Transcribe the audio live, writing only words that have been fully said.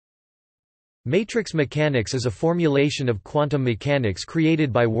Matrix mechanics is a formulation of quantum mechanics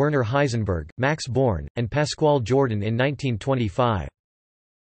created by Werner Heisenberg, Max Born, and Pascual Jordan in 1925.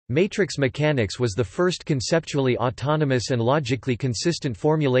 Matrix mechanics was the first conceptually autonomous and logically consistent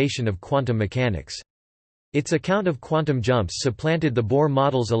formulation of quantum mechanics. Its account of quantum jumps supplanted the Bohr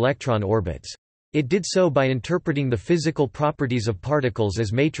model's electron orbits. It did so by interpreting the physical properties of particles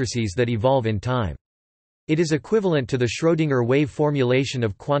as matrices that evolve in time. It is equivalent to the Schrödinger wave formulation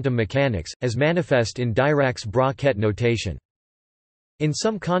of quantum mechanics, as manifest in Dirac's Bra-Ket notation. In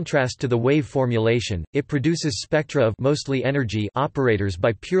some contrast to the wave formulation, it produces spectra of mostly energy operators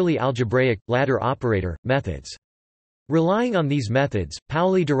by purely algebraic, ladder operator, methods. Relying on these methods,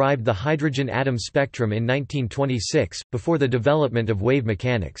 Pauli derived the hydrogen atom spectrum in 1926, before the development of wave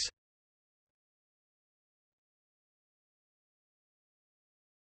mechanics.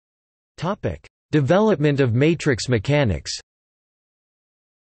 Development of matrix mechanics.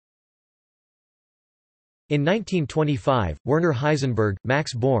 In 1925, Werner Heisenberg,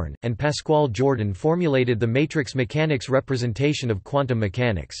 Max Born, and Pascual Jordan formulated the matrix mechanics representation of quantum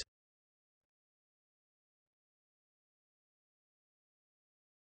mechanics.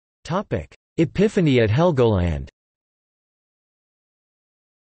 Epiphany at Helgoland.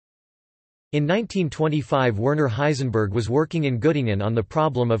 In 1925, Werner Heisenberg was working in Göttingen on the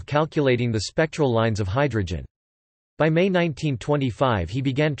problem of calculating the spectral lines of hydrogen. By May 1925 he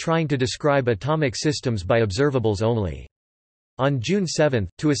began trying to describe atomic systems by observables only. On June 7,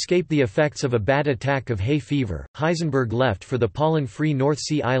 to escape the effects of a bad attack of hay fever, Heisenberg left for the pollen-free North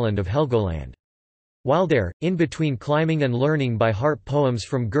Sea island of Helgoland. While there, in between climbing and learning by heart poems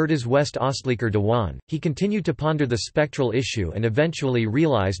from Goethe's West-Östlicher Diwan, he continued to ponder the spectral issue and eventually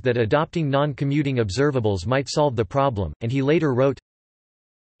realized that adopting non-commuting observables might solve the problem, and he later wrote,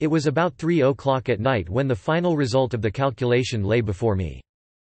 "It was about 3 o'clock at night when the final result of the calculation lay before me.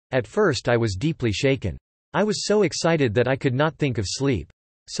 At first I was deeply shaken. I was so excited that I could not think of sleep.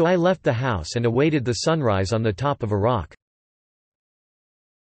 So I left the house and awaited the sunrise on the top of a rock."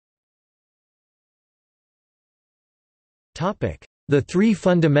 The three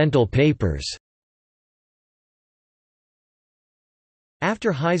fundamental papers.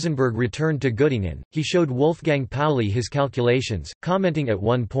 After Heisenberg returned to Göttingen, he showed Wolfgang Pauli his calculations, commenting at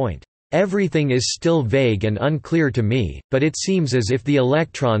one point, "Everything is still vague and unclear to me, but it seems as if the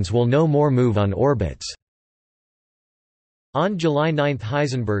electrons will no more move on orbits." On July 9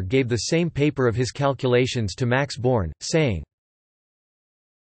 Heisenberg gave the same paper of his calculations to Max Born, saying,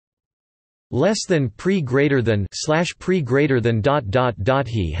 less than pre greater than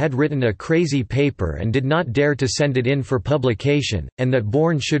he had written a crazy paper and did not dare to send it in for publication, and that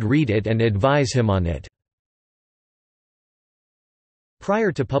Born should read it and advise him on it.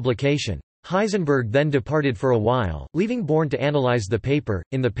 Prior to publication, Heisenberg then departed for a while, leaving Born to analyze the paper.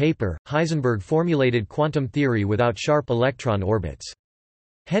 In the paper, Heisenberg formulated quantum theory without sharp electron orbits.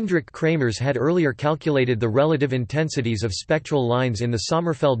 Hendrik Kramers had earlier calculated the relative intensities of spectral lines in the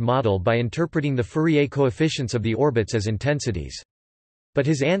Sommerfeld model by interpreting the Fourier coefficients of the orbits as intensities. But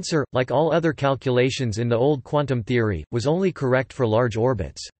his answer, like all other calculations in the old quantum theory, was only correct for large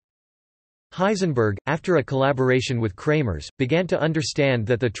orbits. Heisenberg, after a collaboration with Kramers, began to understand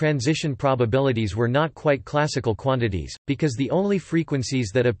that the transition probabilities were not quite classical quantities, because the only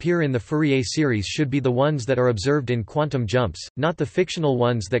frequencies that appear in the Fourier series should be the ones that are observed in quantum jumps, not the fictional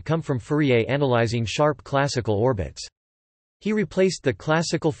ones that come from Fourier analyzing sharp classical orbits. He replaced the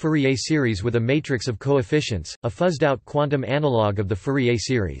classical Fourier series with a matrix of coefficients, a fuzzed-out quantum analog of the Fourier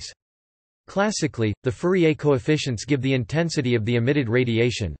series. Classically, the Fourier coefficients give the intensity of the emitted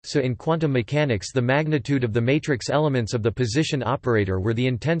radiation, so in quantum mechanics the magnitude of the matrix elements of the position operator were the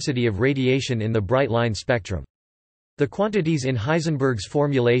intensity of radiation in the bright line spectrum. The quantities in Heisenberg's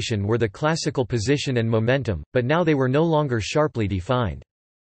formulation were the classical position and momentum, but now they were no longer sharply defined.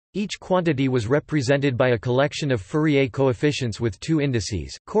 Each quantity was represented by a collection of Fourier coefficients with two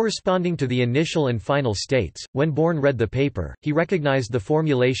indices, corresponding to the initial and final states. When Born read the paper, he recognized the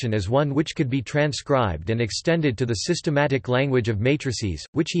formulation as one which could be transcribed and extended to the systematic language of matrices,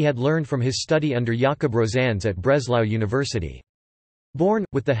 which he had learned from his study under Jakob Rozans at Breslau University. Born,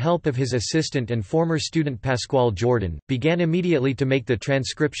 with the help of his assistant and former student Pascual Jordan, began immediately to make the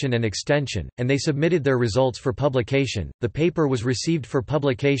transcription and extension, and they submitted their results for publication. The paper was received for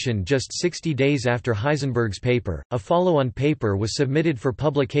publication just 60 days after Heisenberg's paper. A follow-on paper was submitted for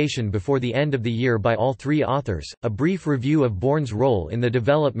publication before the end of the year by all three authors, a brief review of Born's role in the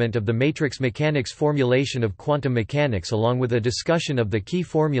development of the matrix mechanics formulation of quantum mechanics along with a discussion of the key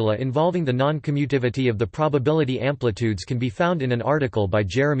formula involving the non-commutivity of the probability amplitudes can be found in an article by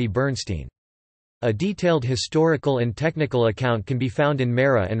Jeremy Bernstein. A detailed historical and technical account can be found in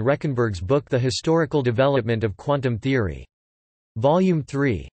Mehra and Rechenberg's book The Historical Development of Quantum Theory. Volume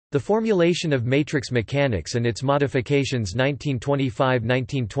 3. The Formulation of Matrix Mechanics and Its Modifications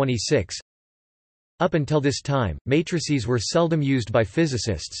 1925–1926. Up until this time, matrices were seldom used by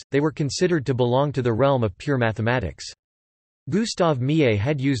physicists, they were considered to belong to the realm of pure mathematics. Gustave Millet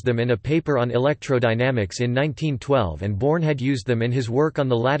had used them in a paper on electrodynamics in 1912 and Born had used them in his work on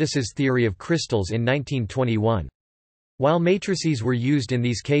the lattices theory of crystals in 1921. While matrices were used in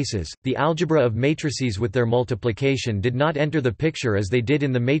these cases, the algebra of matrices with their multiplication did not enter the picture as they did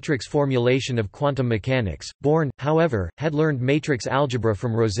in the matrix formulation of quantum mechanics. Born, however, had learned matrix algebra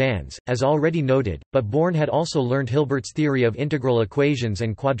from Rosan's, as already noted, but Born had also learned Hilbert's theory of integral equations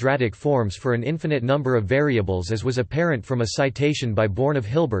and quadratic forms for an infinite number of variables, as was apparent from a citation by Born of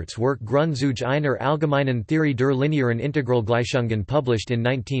Hilbert's work Grund zu einer allgemeinen Theorie der linearen Integralgleichungen published in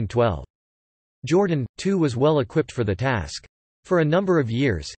 1912. Jordan, too, was well equipped for the task. For a number of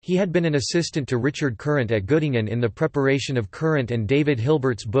years, he had been an assistant to Richard Courant at Göttingen in the preparation of Courant and David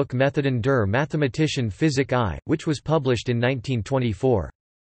Hilbert's book Methoden der Mathematischen Physik I, which was published in 1924.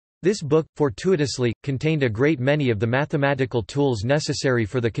 This book, fortuitously, contained a great many of the mathematical tools necessary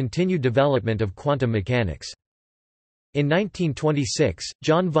for the continued development of quantum mechanics. In 1926,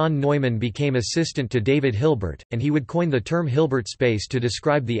 John von Neumann became assistant to David Hilbert, and he would coin the term Hilbert space to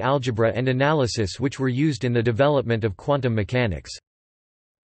describe the algebra and analysis which were used in the development of quantum mechanics.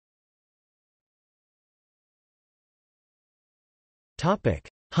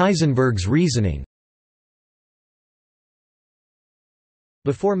 Heisenberg's reasoning.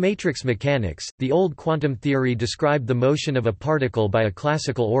 Before matrix mechanics, the old quantum theory described the motion of a particle by a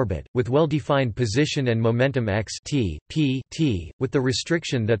classical orbit, with well-defined position and momentum x t, p t, with the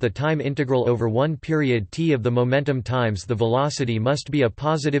restriction that the time integral over one period t of the momentum times the velocity must be a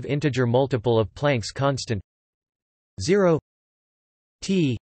positive integer multiple of Planck's constant 0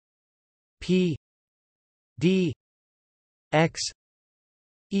 t p d x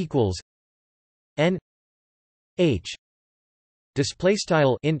equals n h. Display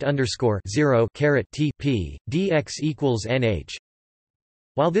style int underscore 0 caret t p dx equals nh.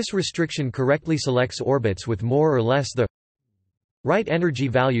 While this restriction correctly selects orbits with more or less the right energy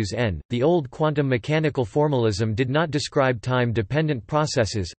values n, the old quantum mechanical formalism did not describe time-dependent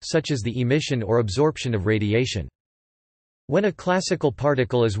processes, such as the emission or absorption of radiation. When a classical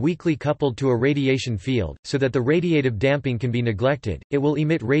particle is weakly coupled to a radiation field, so that the radiative damping can be neglected, it will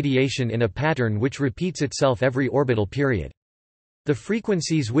emit radiation in a pattern which repeats itself every orbital period. The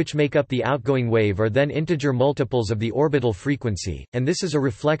frequencies which make up the outgoing wave are then integer multiples of the orbital frequency, and this is a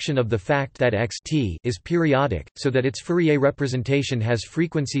reflection of the fact that x t is periodic, so that its Fourier representation has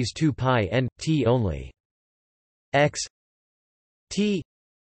frequencies 2 pi n t only. X t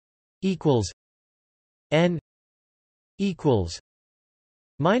equals n equals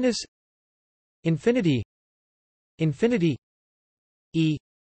minus infinity e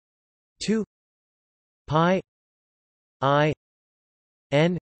 2 pi I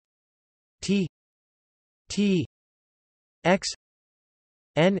n t t x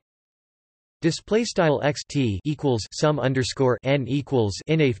n. Display style x t equals sum underscore n equals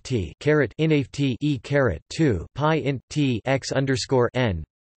inf t caret inf t e caret 2 pi int t x underscore n.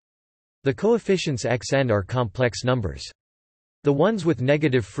 The coefficients x n are complex numbers. The ones with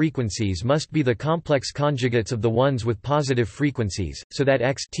negative frequencies must be the complex conjugates of the ones with positive frequencies, so that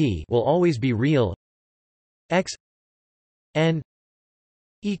x t will always be real. X n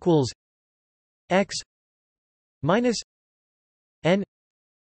equals x minus n.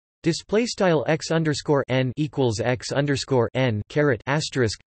 Display style x underscore n equals x underscore n caret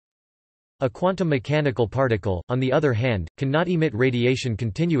asterisk. A quantum mechanical particle, on the other hand, cannot emit radiation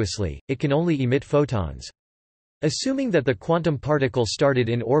continuously; it can only emit photons. Assuming that the quantum particle started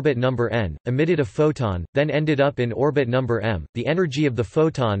in orbit number n, emitted a photon, then ended up in orbit number m, the energy of the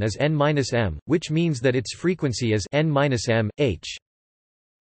photon is n-m, which means that its frequency is n-m, h.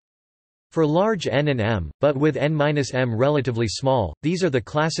 For large n and m, but with n-m relatively small, these are the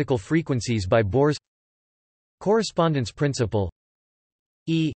classical frequencies by Bohr's correspondence principle.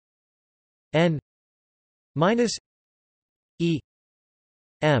 E n minus e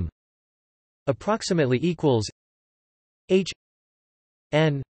m approximately equals h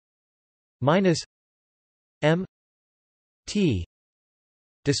n minus m t.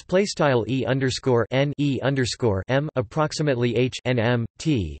 Display style e underscore n e underscore m approximately h n m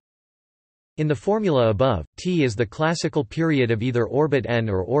t. In the formula above, t is the classical period of either orbit n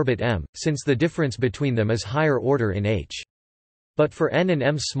or orbit m, since the difference between them is higher order in h. But for n and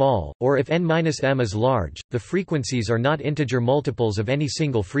m small, or if n-m is large, the frequencies are not integer multiples of any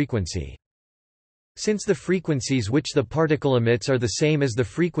single frequency. Since the frequencies which the particle emits are the same as the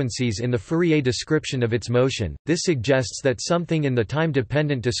frequencies in the Fourier description of its motion, this suggests that something in the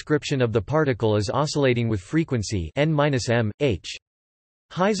time-dependent description of the particle is oscillating with frequency n-m, h.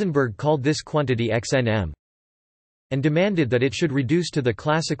 Heisenberg called this quantity xnm and demanded that it should reduce to the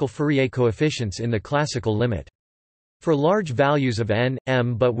classical Fourier coefficients in the classical limit. For large values of n,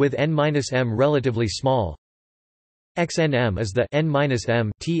 m but with n-m relatively small, xnm is the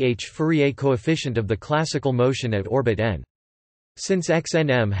n-m th Fourier coefficient of the classical motion at orbit n. Since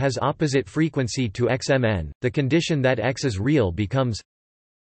xnm has opposite frequency to xmn, the condition that x is real becomes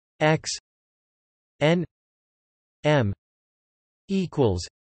x n m equals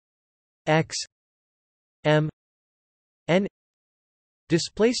x m n.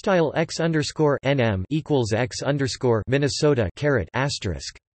 Display style x underscore nm equals x underscore Minnesota caret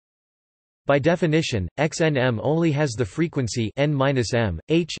asterisk. By definition, xnm only has the frequency n-m,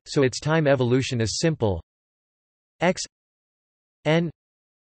 h, so its time evolution is simple. X n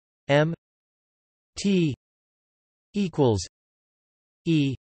m t equals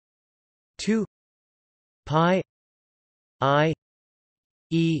e 2 pi I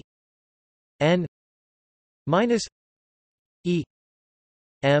e n minus e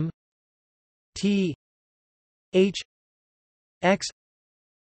m t h x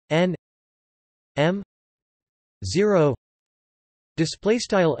n m 0. Display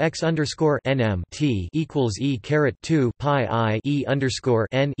style x underscore nm t equals e caret 2 pi I e underscore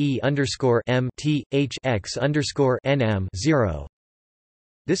n e underscore m t h x underscore nm 0.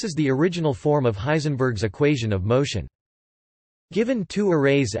 This is the original form of Heisenberg's equation of motion. Given two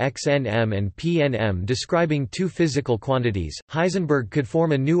arrays xnm and pnm describing two physical quantities, Heisenberg could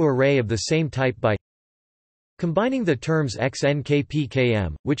form a new array of the same type by combining the terms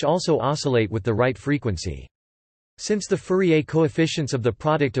xnkpkm, which also oscillate with the right frequency. Since the Fourier coefficients of the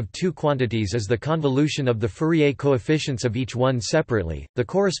product of two quantities is the convolution of the Fourier coefficients of each one separately, the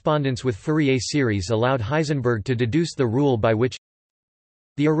correspondence with Fourier series allowed Heisenberg to deduce the rule by which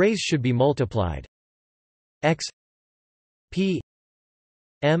the arrays should be multiplied x p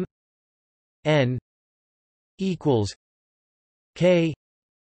m n equals k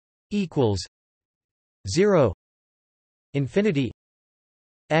equals 0 infinity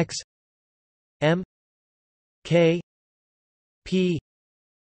x m k p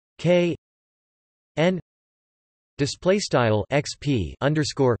k n. Display style xp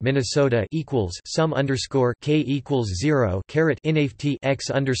underscore Minnesota equals sum underscore k equals 0 caret inft x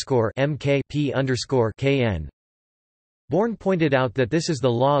underscore mk p underscore kn. Born pointed out that this is the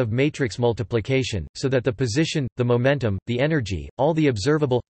law of matrix multiplication, so that the position, the momentum, the energy, all the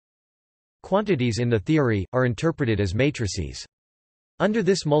observable quantities in the theory, are interpreted as matrices. Under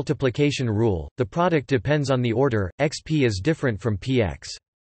this multiplication rule, the product depends on the order, xp is different from px.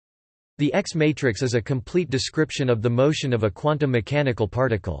 The X matrix is a complete description of the motion of a quantum mechanical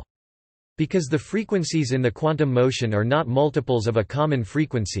particle. Because the frequencies in the quantum motion are not multiples of a common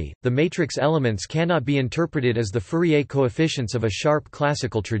frequency, the matrix elements cannot be interpreted as the Fourier coefficients of a sharp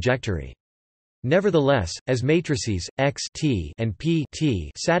classical trajectory. Nevertheless, as matrices, X t and P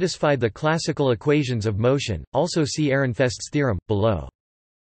t satisfy the classical equations of motion, also see Ehrenfest's theorem, below.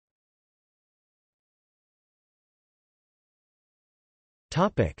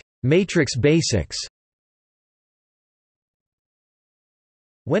 Matrix basics.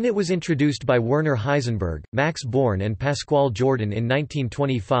 When it was introduced by Werner Heisenberg, Max Born and Pascual Jordan in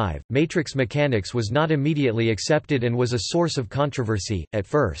 1925, matrix mechanics was not immediately accepted and was a source of controversy, at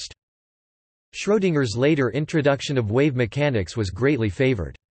first. Schrödinger's later introduction of wave mechanics was greatly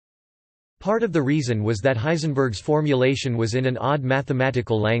favored. Part of the reason was that Heisenberg's formulation was in an odd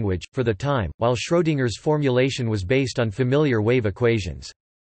mathematical language, for the time, while Schrödinger's formulation was based on familiar wave equations.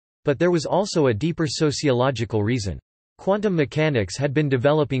 But there was also a deeper sociological reason. Quantum mechanics had been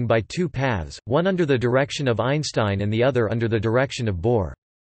developing by two paths, one under the direction of Einstein and the other under the direction of Bohr.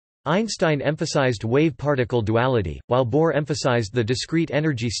 Einstein emphasized wave-particle duality, while Bohr emphasized the discrete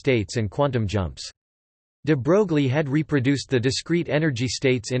energy states and quantum jumps. De Broglie had reproduced the discrete energy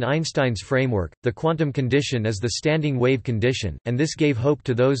states in Einstein's framework. The quantum condition is the standing wave condition, and this gave hope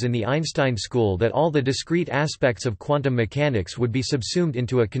to those in the Einstein school that all the discrete aspects of quantum mechanics would be subsumed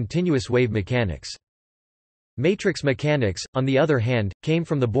into a continuous wave mechanics. Matrix mechanics, on the other hand, came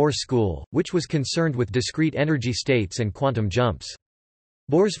from the Bohr school, which was concerned with discrete energy states and quantum jumps.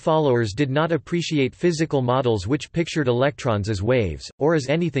 Bohr's followers did not appreciate physical models which pictured electrons as waves, or as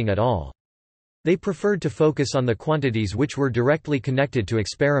anything at all. They preferred to focus on the quantities which were directly connected to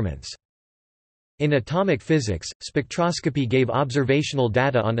experiments. In atomic physics, spectroscopy gave observational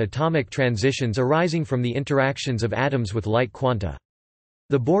data on atomic transitions arising from the interactions of atoms with light quanta.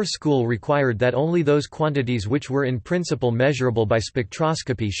 The Bohr school required that only those quantities which were in principle measurable by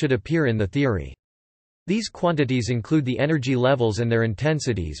spectroscopy should appear in the theory. These quantities include the energy levels and their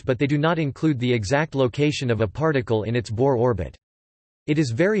intensities, but they do not include the exact location of a particle in its Bohr orbit. It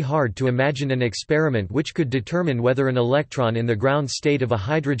is very hard to imagine an experiment which could determine whether an electron in the ground state of a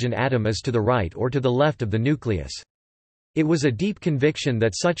hydrogen atom is to the right or to the left of the nucleus. It was a deep conviction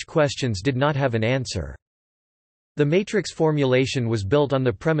that such questions did not have an answer. The matrix formulation was built on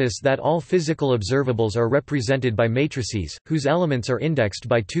the premise that all physical observables are represented by matrices, whose elements are indexed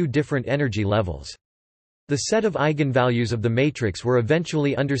by two different energy levels. The set of eigenvalues of the matrix were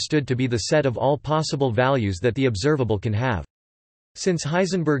eventually understood to be the set of all possible values that the observable can have. Since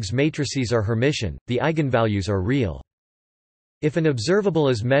Heisenberg's matrices are Hermitian, the eigenvalues are real. If an observable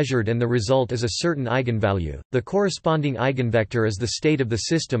is measured and the result is a certain eigenvalue, the corresponding eigenvector is the state of the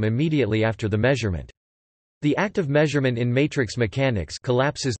system immediately after the measurement. The act of measurement in matrix mechanics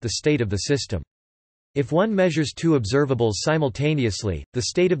collapses the state of the system. If one measures two observables simultaneously, the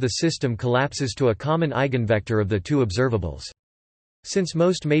state of the system collapses to a common eigenvector of the two observables. Since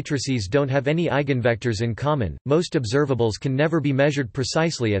most matrices don't have any eigenvectors in common, most observables can never be measured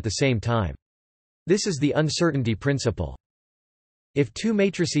precisely at the same time. This is the uncertainty principle. If two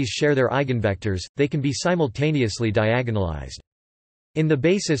matrices share their eigenvectors, they can be simultaneously diagonalized. In the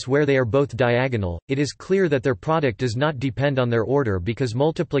basis where they are both diagonal, it is clear that their product does not depend on their order because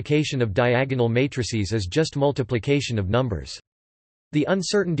multiplication of diagonal matrices is just multiplication of numbers. The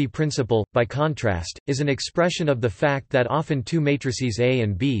uncertainty principle, by contrast, is an expression of the fact that often two matrices A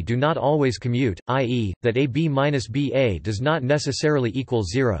and B do not always commute, i.e., that AB minus BA does not necessarily equal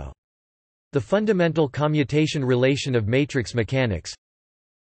 0. The fundamental commutation relation of matrix mechanics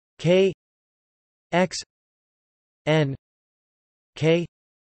K x n K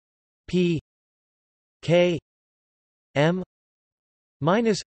P K M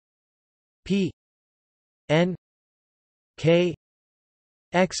minus P N K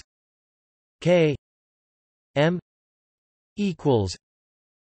X K M equals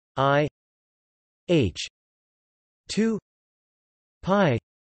I H 2 pi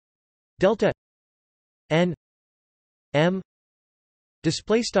delta N M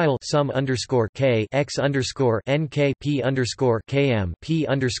display style sum underscore K X underscore N K P underscore K M P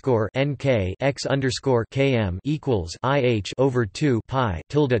underscore N K X underscore K M equals IH over 2 pi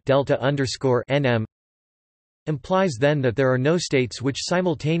tilde delta underscore N M implies then that there are no states which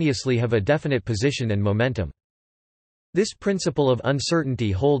simultaneously have a definite position and momentum. This principle of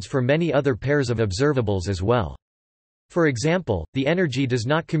uncertainty holds for many other pairs of observables as well. For example, the energy does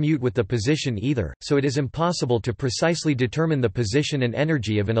not commute with the position either, so it is impossible to precisely determine the position and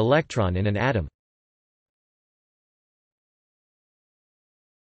energy of an electron in an atom.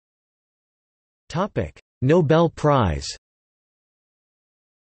 Nobel Prize.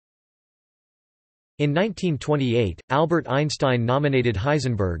 In 1928, Albert Einstein nominated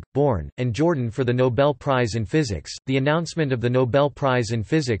Heisenberg, Born, and Jordan for the Nobel Prize in Physics. The announcement of the Nobel Prize in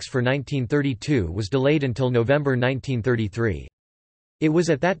Physics for 1932 was delayed until November 1933. It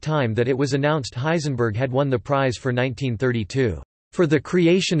was at that time that it was announced Heisenberg had won the prize for 1932 for the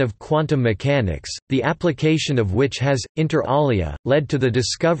creation of quantum mechanics, the application of which has, inter alia, led to the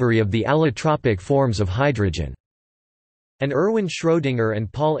discovery of the allotropic forms of hydrogen. And Erwin Schrödinger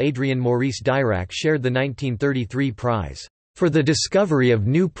and Paul-Adrien Maurice Dirac shared the 1933 prize for the discovery of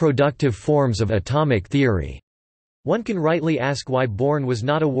new productive forms of atomic theory. One can rightly ask why Born was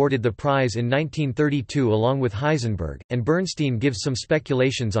not awarded the prize in 1932 along with Heisenberg, and Bernstein gives some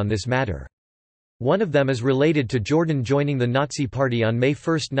speculations on this matter. One of them is related to Jordan joining the Nazi Party on May 1,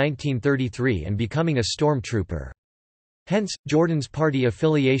 1933 and becoming a stormtrooper. Hence, Jordan's party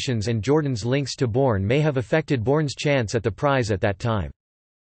affiliations and Jordan's links to Born may have affected Born's chance at the prize at that time.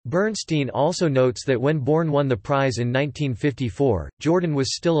 Bernstein also notes that when Born won the prize in 1954, Jordan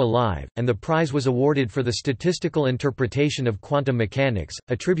was still alive, and the prize was awarded for the statistical interpretation of quantum mechanics,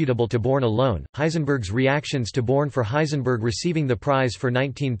 attributable to Born alone. Heisenberg's reactions to Born for Heisenberg receiving the prize for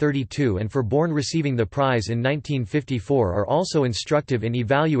 1932 and for Born receiving the prize in 1954 are also instructive in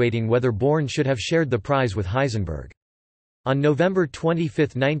evaluating whether Born should have shared the prize with Heisenberg. On November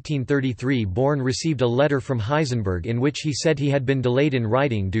 25, 1933, Born received a letter from Heisenberg in which he said he had been delayed in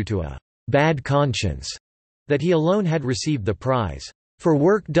writing due to a bad conscience, that he alone had received the prize for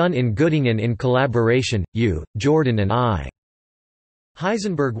work done in Göttingen in collaboration, you, Jordan and I.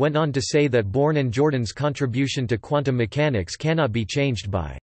 Heisenberg went on to say that Born and Jordan's contribution to quantum mechanics cannot be changed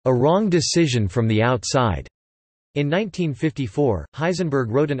by a wrong decision from the outside. In 1954,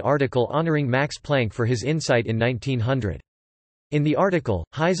 Heisenberg wrote an article honoring Max Planck for his insight in 1900. In the article,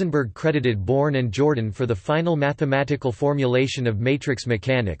 Heisenberg credited Born and Jordan for the final mathematical formulation of matrix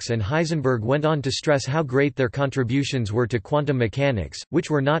mechanics, and Heisenberg went on to stress how great their contributions were to quantum mechanics, which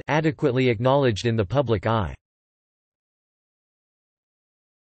were not adequately acknowledged in the public eye.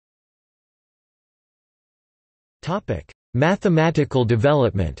 Mathematical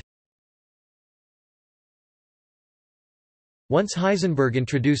development. Once Heisenberg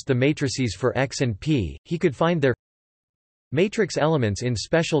introduced the matrices for X and P, he could find their matrix elements in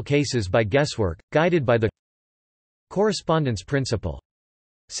special cases by guesswork, guided by the correspondence principle.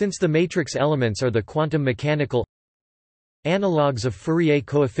 Since the matrix elements are the quantum mechanical analogues of Fourier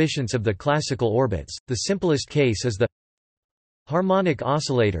coefficients of the classical orbits, the simplest case is the harmonic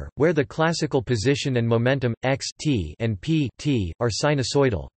oscillator, where the classical position and momentum x t and p t are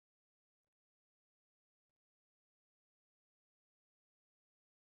sinusoidal.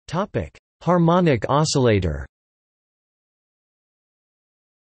 Topic: Harmonic oscillator.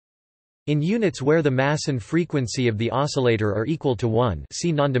 In units where the mass and frequency of the oscillator are equal to 1,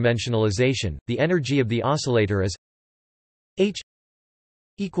 see nondimensionalization, the energy of the oscillator is h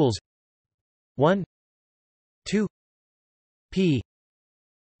equals 1 2 p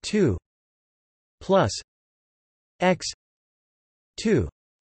 2 plus x 2.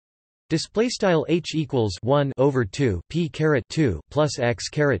 Display style h equals 1 over 2 p caret 2 plus x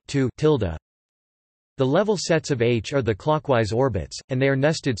caret 2 tilde. The level sets of H are the clockwise orbits, and they are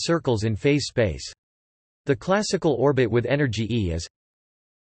nested circles in phase space. The classical orbit with energy E is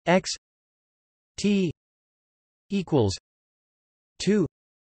x t equals 2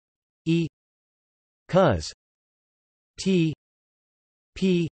 e cos t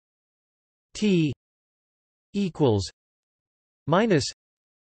p t equals minus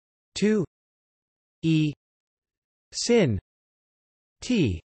 2 e sin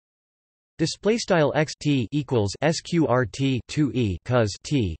t. Display style x t equals sqrt 2 e cos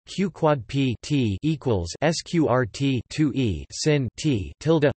t q quad p t equals sqrt 2 e sin t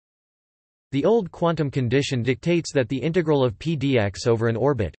tilde. The old quantum condition dictates that the integral of p dx over an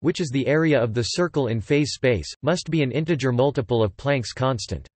orbit, which is the area of the circle in phase space, must be an integer multiple of Planck's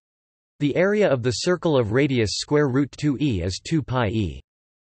constant. The area of the circle of radius square root 2e is 2 pi e.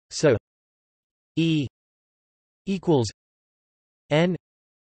 So e equals n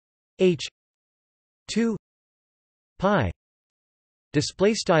h 2 pi.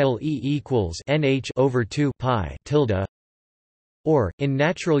 Display style e equals nh over 2 pi tilde. Or, in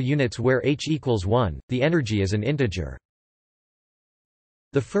natural units where h equals 1, the energy is an integer.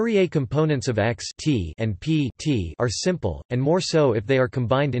 The Fourier components of x t and p t are simple, and more so if they are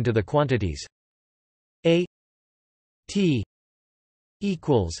combined into the quantities a t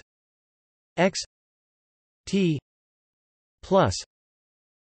equals x t plus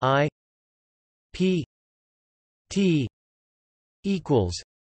I p t equals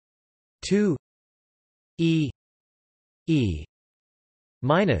 2 e e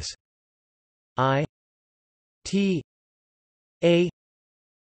minus I t a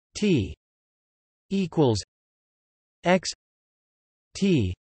t equals x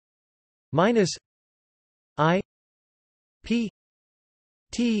t minus I p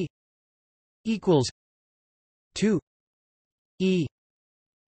t equals 2 e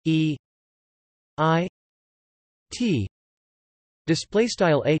e I t. Display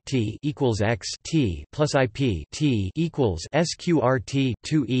style a t equals x t plus I p t equals sqrt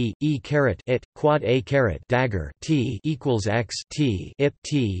 2 e e caret it quad a caret dagger t equals x t ip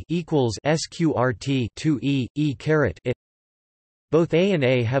t equals sqrt 2 e e caret it. Both a and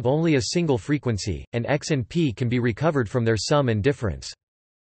a have only a single frequency, and x and p can be recovered from their sum and difference.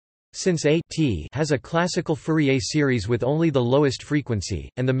 Since A t has a classical Fourier series with only the lowest frequency,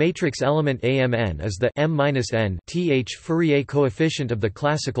 and the matrix element AMN is the m-n th Fourier coefficient of the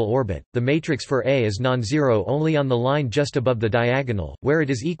classical orbit, the matrix for A is non-zero only on the line just above the diagonal, where it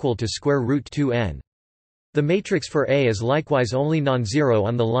is equal to square root 2n. The matrix for A is likewise only non-zero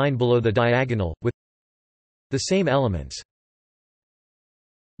on the line below the diagonal, with the same elements.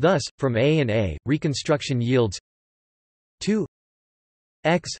 Thus, from A and A, reconstruction yields 2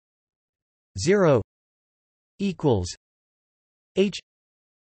 x 0 equals h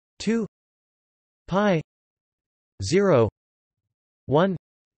 2 pi 0 1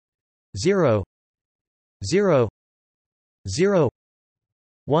 0 0 0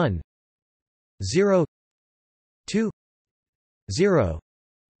 1 0 2 0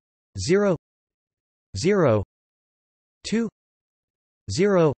 0 0 2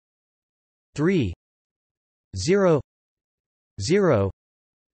 0 3 0 0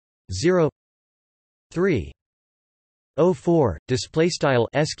 0 3. 04 display style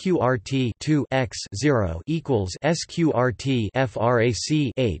sqrt 2 x 0 equals sqrt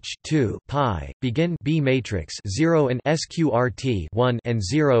frac h 2 pi begin B matrix 0 and sqrt 1 and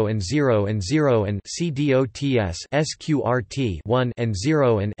 0 and 0 and 0 and cdots sqrt 1 and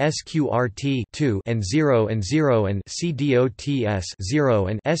 0 and sqrt 2 and 0 and 0 and cdots 0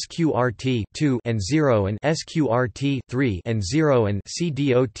 and sqrt 2 and 0 and sqrt 3 and 0 and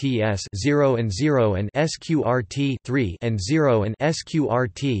cdots 0 and 0 and sqrt 3 and 0 and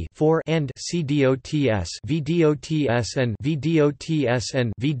sqrt 4 and cdots vdots and vdots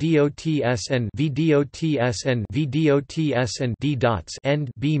and vdots and vdots and vdots and d dots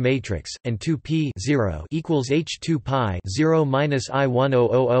end B matrix and 2p 0 equals h2 pi 0 minus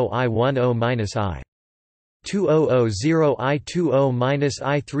I1000 I10 minus I 2000 I20 minus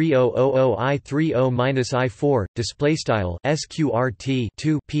I3000 I30 minus I4 display style sqrt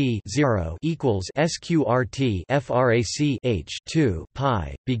 2 p 0 equals sqrt frac h 2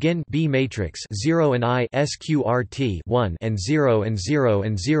 pi begin B matrix 0 and I sqrt 1 and 0 and 0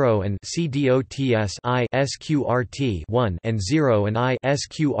 and 0 and cdots I sqrt 1 and 0 and I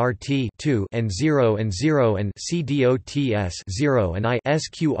sqrt 2 and 0 and 0 and cdots 0 and I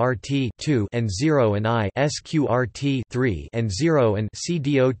sqrt 2 and 0 and I sqrt 3 and 0 and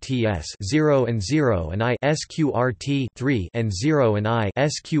cdots 0 and 0 and I sqrt 3 and 0 and I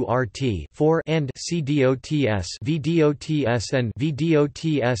sqrt 4 and cdots vdots and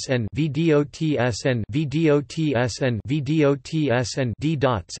vdots and vdots and vdots and vdots and d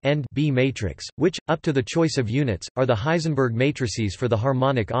dots end B matrix, which, up to the choice of units, are the Heisenberg matrices for the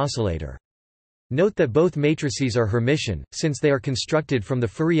harmonic oscillator. Note that both matrices are Hermitian, since they are constructed from the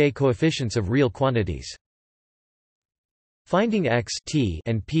Fourier coefficients of real quantities. Finding x t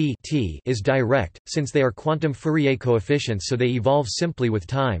and p t is direct, since they are quantum Fourier coefficients, so they evolve simply with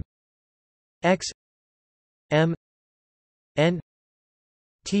time. X m n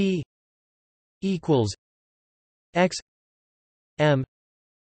t equals x m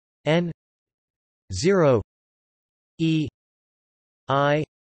n 0 e I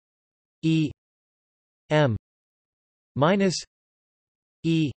e m minus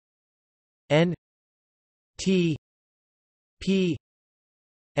e n t p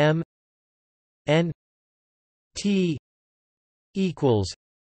m n t equals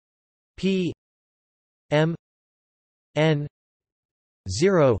p m n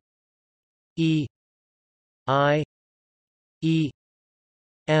 0 e I e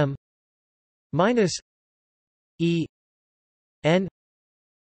m minus e n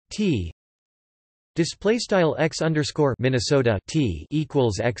t. Display style x underscore Minnesota t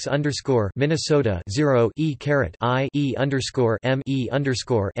equals x underscore Minnesota 0 e caret I e underscore m e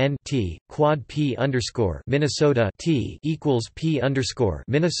underscore n t quad p underscore Minnesota t equals p underscore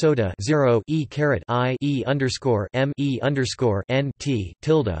Minnesota 0 e caret I e underscore m e underscore n t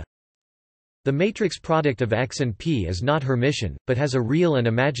tilde. The matrix product of x and p is not Hermitian, but has a real and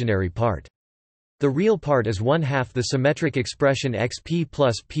imaginary part. The real part is 1/2 the symmetric expression xp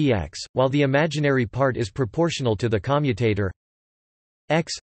plus px, while the imaginary part is proportional to the commutator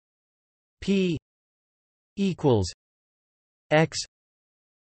x p equals x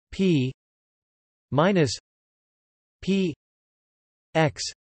p minus p x.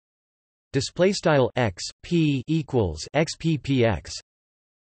 Display style x p equals x p px.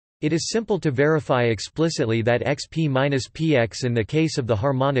 It is simple to verify explicitly that xp minus px in the case of the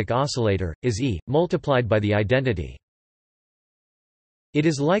harmonic oscillator, is E, multiplied by the identity. It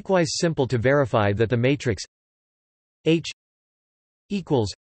is likewise simple to verify that the matrix H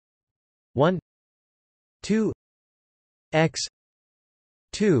equals 1 2 x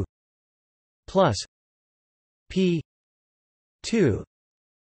 2 plus p 2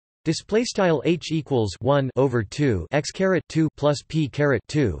 display style H equals 1 over 2 x caret 2 plus p caret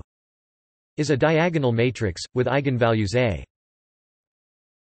 2 is a diagonal matrix with eigenvalues A.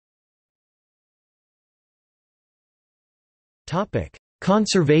 Topic: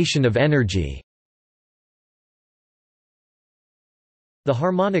 Conservation of energy. The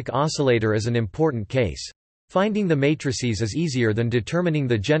harmonic oscillator is an important case. Finding the matrices is easier than determining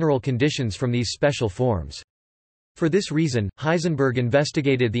the general conditions from these special forms. For this reason, Heisenberg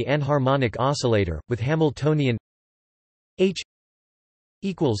investigated the anharmonic oscillator, with Hamiltonian H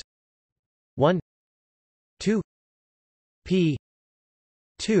equals 1 2 p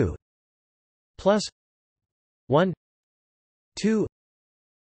 2 plus 1 2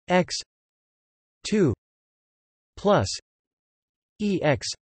 x 2 plus ex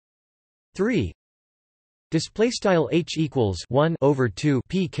 3. Display style H equals 1 over 2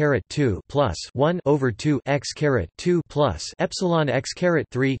 p caret 2 plus 1 over 2 x caret 2 plus epsilon x caret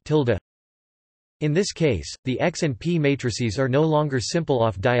 3 tilde. In this case, the X and P matrices are no longer simple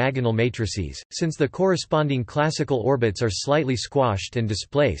off-diagonal matrices, since the corresponding classical orbits are slightly squashed and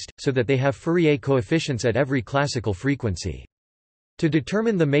displaced, so that they have Fourier coefficients at every classical frequency. To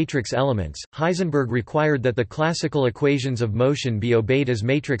determine the matrix elements, Heisenberg required that the classical equations of motion be obeyed as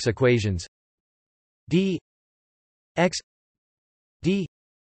matrix equations d x d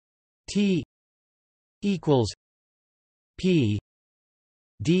t equals p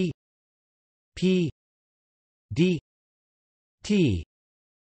d p d t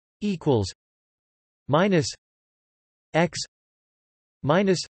equals minus x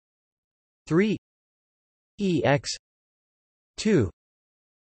minus 3 ex 2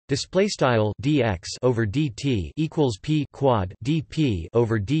 display style dx over dt equals p quad dp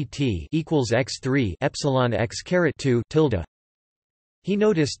over dt equals x3 epsilon x caret 2 tilde. He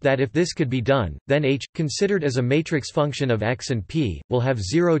noticed that if this could be done, then H, considered as a matrix function of x and p, will have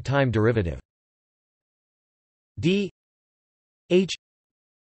zero time derivative. D H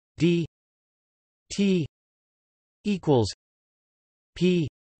D T equals P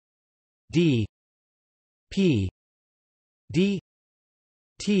D P D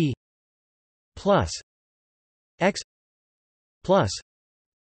T plus x plus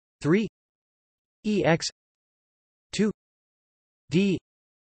 3 ex 2 d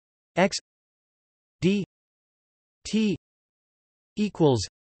x d t equals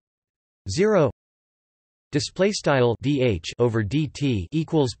 0. Display style dh over dt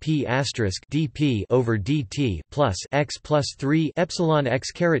equals p asterisk dp over dt plus x plus 3 epsilon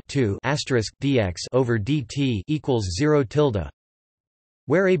x caret 2 asterisk dx over dt equals 0 tilde,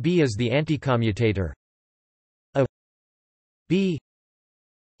 where a b is the anticommutator. A b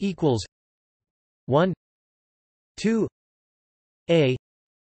equals 1 2 a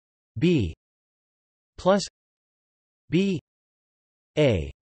b plus b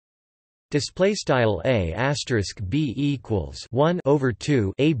a. Display style a asterisk b equals 1 over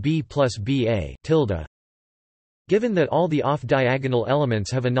 2 a b plus b a tilde. Given that all the off-diagonal elements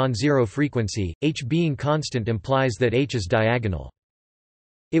have a non-zero frequency, h being constant implies that h is diagonal.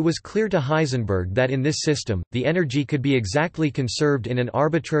 It was clear to Heisenberg that in this system, the energy could be exactly conserved in an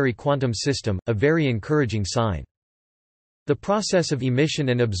arbitrary quantum system, a very encouraging sign. The process of emission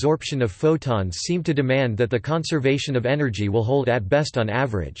and absorption of photons seemed to demand that the conservation of energy will hold at best on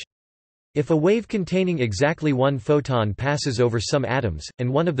average. If a wave containing exactly one photon passes over some atoms,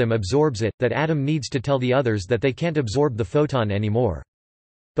 and one of them absorbs it, that atom needs to tell the others that they can't absorb the photon anymore.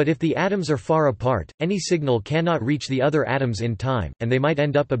 But if the atoms are far apart, any signal cannot reach the other atoms in time, and they might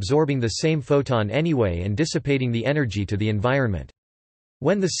end up absorbing the same photon anyway and dissipating the energy to the environment.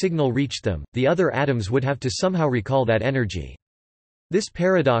 When the signal reached them, the other atoms would have to somehow recall that energy. This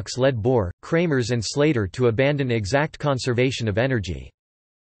paradox led Bohr, Kramers and Slater to abandon exact conservation of energy.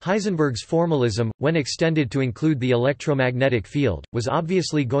 Heisenberg's formalism, when extended to include the electromagnetic field, was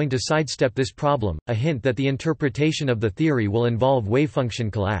obviously going to sidestep this problem, a hint that the interpretation of the theory will involve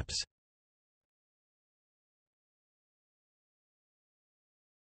wavefunction collapse.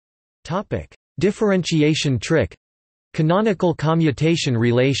 Differentiation trick — canonical commutation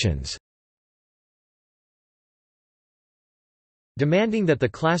relations. Demanding that the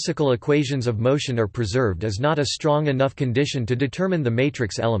classical equations of motion are preserved is not a strong enough condition to determine the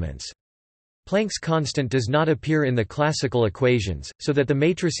matrix elements. Planck's constant does not appear in the classical equations, so that the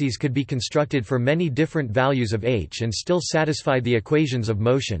matrices could be constructed for many different values of H and still satisfy the equations of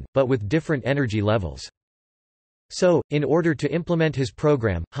motion, but with different energy levels. So, in order to implement his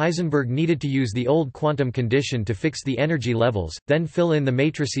program, Heisenberg needed to use the old quantum condition to fix the energy levels, then fill in the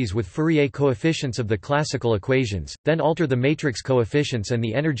matrices with Fourier coefficients of the classical equations, then alter the matrix coefficients and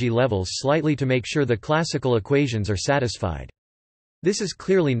the energy levels slightly to make sure the classical equations are satisfied. This is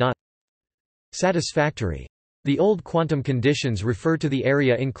clearly not satisfactory. The old quantum conditions refer to the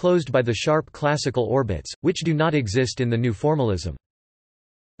area enclosed by the sharp classical orbits, which do not exist in the new formalism.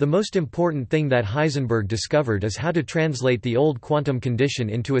 The most important thing that Heisenberg discovered is how to translate the old quantum condition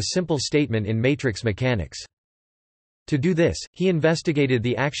into a simple statement in matrix mechanics. To do this, he investigated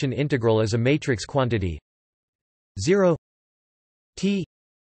the action integral as a matrix quantity 0 t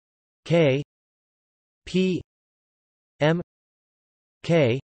k p m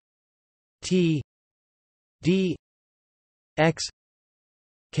k t d x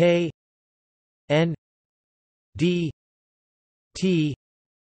k n d t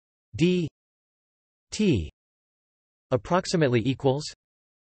d t approximately equals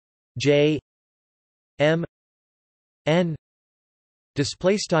j m n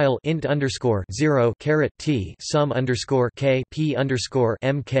Display style int underscore 0 caret t sum underscore k p underscore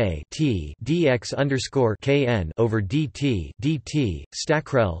mk t dx underscore kn over dt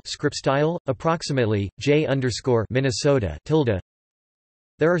stackrel script style approximately j underscore Minnesota tilde.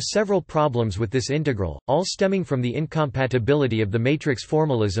 There are several problems with this integral, all stemming from the incompatibility of the matrix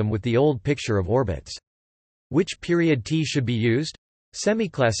formalism with the old picture of orbits. Which period t should be used?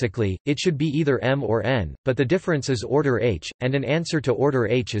 Semiclassically, it should be either m or n, but the difference is order h, and an answer to order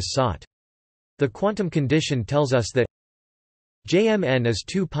h is sought. The quantum condition tells us that Jmn is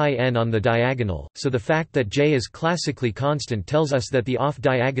 2 pi n on the diagonal, so the fact that j is classically constant tells us that the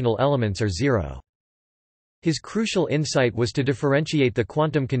off-diagonal elements are zero. His crucial insight was to differentiate the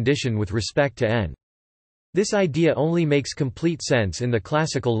quantum condition with respect to n. This idea only makes complete sense in the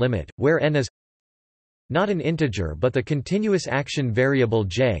classical limit, where n is not an integer but the continuous action variable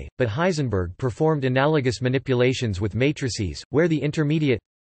j, but Heisenberg performed analogous manipulations with matrices, where the intermediate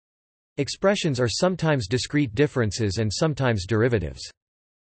expressions are sometimes discrete differences and sometimes derivatives.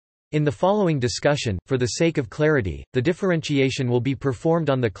 In the following discussion, for the sake of clarity, the differentiation will be performed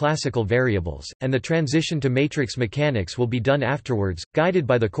on the classical variables, and the transition to matrix mechanics will be done afterwards, guided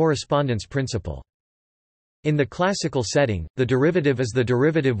by the correspondence principle. In the classical setting, the derivative is the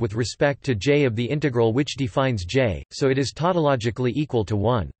derivative with respect to j of the integral which defines j, so it is tautologically equal to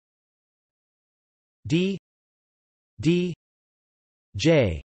 1 d j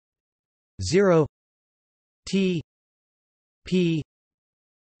 0 t p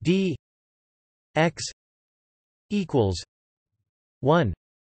d x equals 1.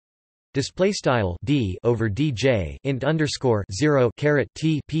 Display style d over dj int underscore 0 caret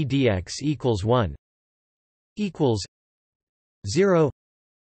t p dx equals 1 equals 0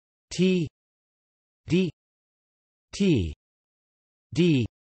 t d t d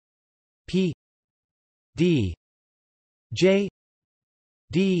p d j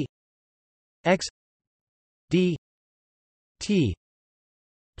d x d t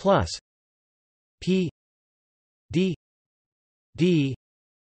plus p d d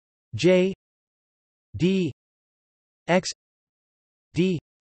j d x d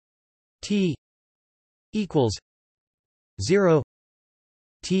t equals 0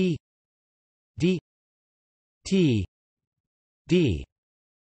 t d t d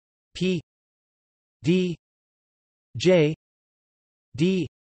p d j d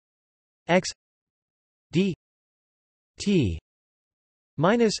x d t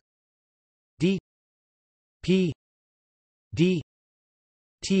minus d p d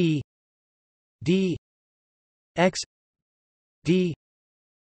t d x d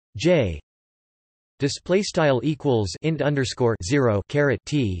j. Display style equals int underscore 0 caret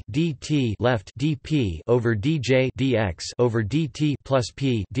t dt left dp over dj dx over dt plus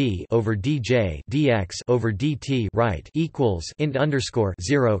p d over dj dx over dt right equals int underscore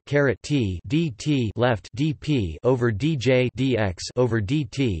 0 caret t dt left dp over dj dx over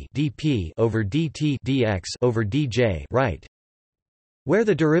dt dp over dt dx over dj right, where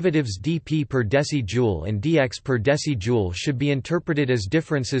the derivatives dp per decijoule and dx per decijoule should be interpreted as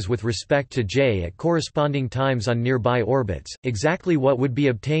differences with respect to j at corresponding times on nearby orbits, exactly what would be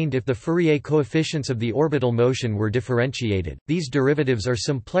obtained if the Fourier coefficients of the orbital motion were differentiated. These derivatives are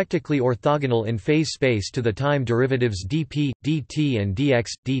symplectically orthogonal in phase space to the time derivatives dp, dt and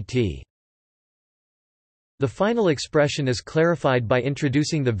dx, dt. The final expression is clarified by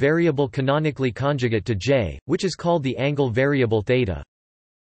introducing the variable canonically conjugate to j, which is called the angle variable theta.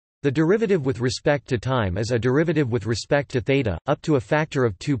 The derivative with respect to time is a derivative with respect to theta, up to a factor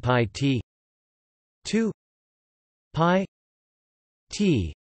of 2 pi t 2 pi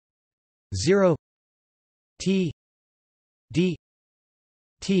t 0 t d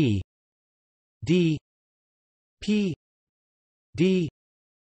t d p d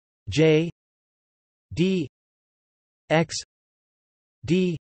j d x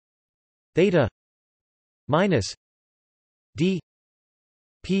d theta minus d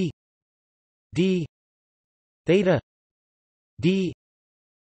p d theta d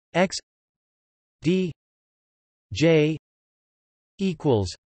x d j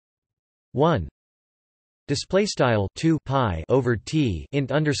equals 1. Display style 2 pi over t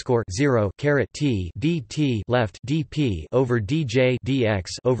int underscore 0 caret t dt left dp over dj dx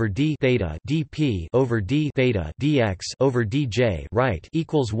over d theta dp over d theta dx over dj right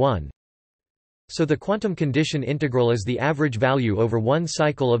equals 1. So the quantum condition integral is the average value over one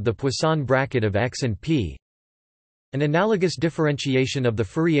cycle of the Poisson bracket of x and p. An analogous differentiation of the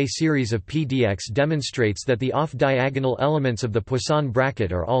Fourier series of p dx demonstrates that the off-diagonal elements of the Poisson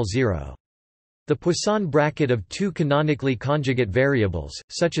bracket are all zero. The Poisson bracket of two canonically conjugate variables,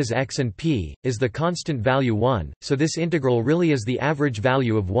 such as x and p, is the constant value 1, so this integral really is the average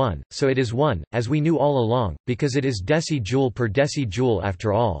value of 1, so it is 1, as we knew all along, because it is deci-joule per deci-joule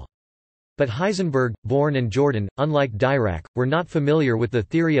after all. But Heisenberg, Born and Jordan, unlike Dirac, were not familiar with the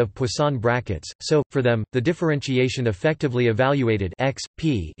theory of Poisson brackets, so, for them, the differentiation effectively evaluated x,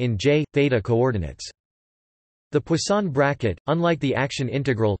 p in j, theta coordinates. The Poisson bracket, unlike the action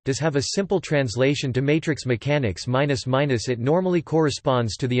integral, does have a simple translation to matrix mechanics --. It normally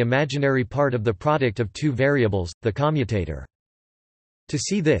corresponds to the imaginary part of the product of two variables, the commutator. To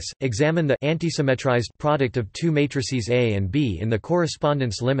see this, examine the antisymmetrized product of two matrices A and B in the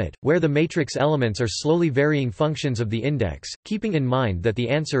correspondence limit, where the matrix elements are slowly varying functions of the index, keeping in mind that the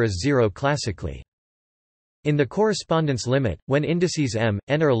answer is 0 classically. In the correspondence limit, when indices m,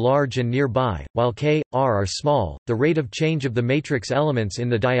 n are large and nearby, while k, r are small, the rate of change of the matrix elements in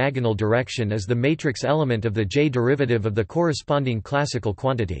the diagonal direction is the matrix element of the j derivative of the corresponding classical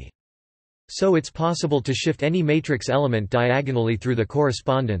quantity. So it's possible to shift any matrix element diagonally through the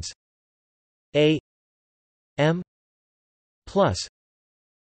correspondence a m plus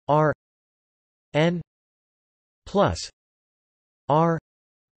r n plus r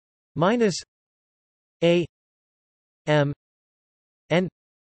minus a m n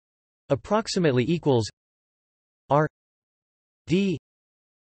approximately equals r d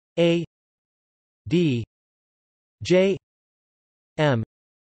a d j m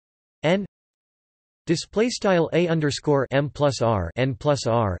n. Display style a underscore m plus r n plus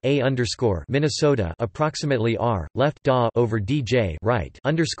r a underscore Minnesota approximately r left da over dj right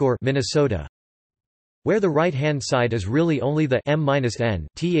underscore Minnesota, where the right hand side is really only the m minus n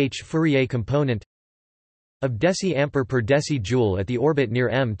th Fourier component of deci-ampere per deci-joule at the orbit near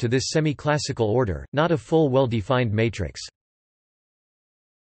m to this semi-classical order, not a full well-defined matrix.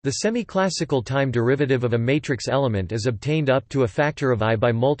 The semi-classical time derivative of a matrix element is obtained up to a factor of I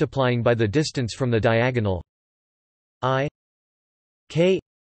by multiplying by the distance from the diagonal I k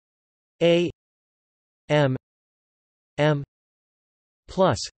a m m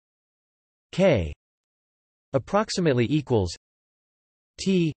plus k approximately equals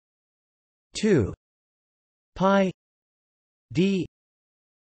t 2 pi d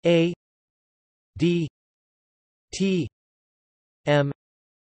a d t m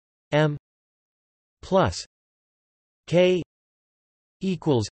m plus k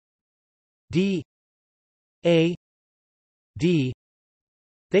equals d a d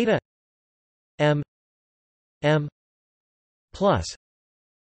theta m m plus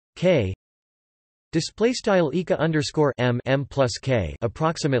k. Display style eqa underscore m m plus k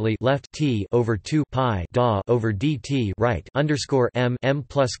approximately left t over 2 pi da over dt right underscore m m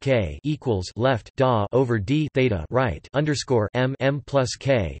plus k equals left da over d theta right underscore m m plus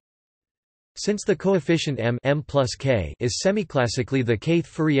k. Since the coefficient m m plus k is semiclassically the kth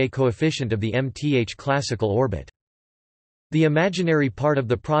Fourier coefficient of the mth classical orbit. The imaginary part of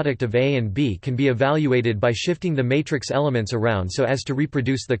the product of A and B can be evaluated by shifting the matrix elements around so as to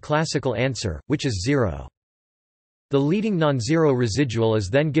reproduce the classical answer, which is 0. The leading non-zero residual is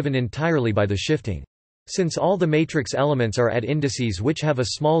then given entirely by the shifting. Since all the matrix elements are at indices which have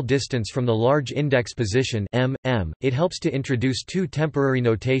a small distance from the large index position m, m, it helps to introduce two temporary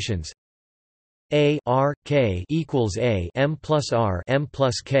notations a r k equals a m plus r m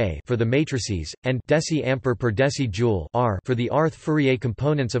plus k for the matrices, and deci-ampere per deci-joule r for the rth Fourier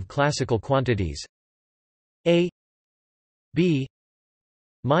components of classical quantities a b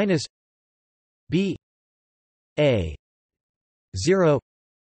minus b a 0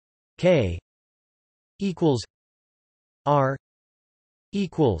 k equals r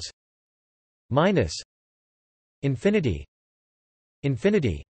equals minus infinity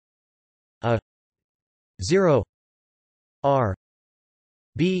a 0 r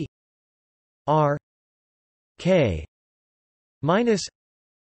b r k minus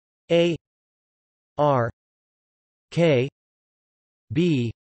a r k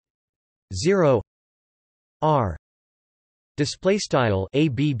b 0 r. Display style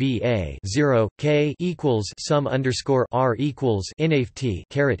abba 0 k equals sum underscore r equals inft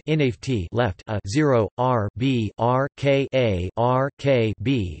caret inft left a 0 r b r k a r k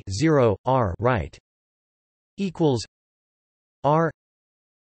b 0 r right equals r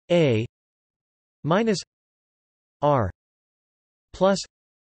a minus r plus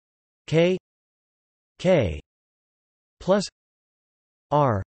k k plus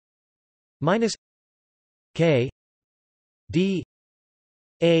r minus k d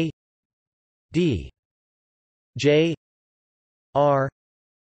a d j r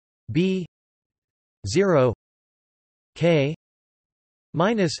b 0 k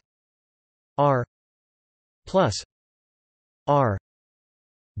minus R plus R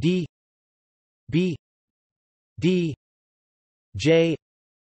d b d j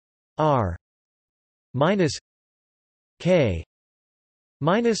r minus k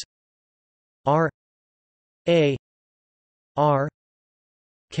minus r a r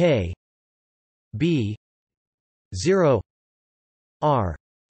k b 0 r.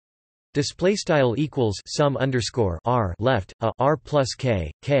 Display style equals sum underscore r left a r plus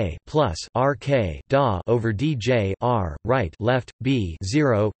k plus r k da over dj r right left b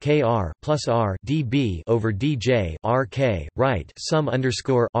 0 kr plus r db over dj r k right sum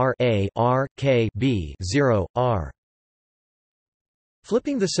underscore r a r k b 0 r.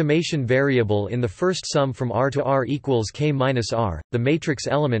 Flipping the summation variable in the first sum from r to r equals k minus r, the matrix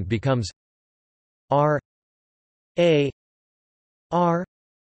element becomes r a r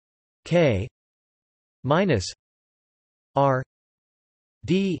k minus r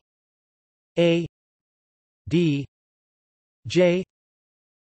d a d j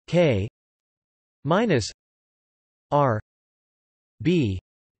k minus r b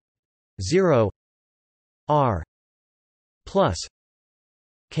 0 r plus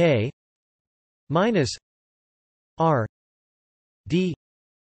k minus r d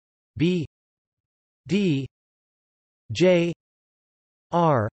b d j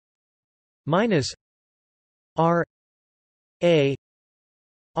r minus r a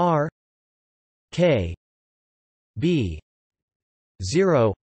r k b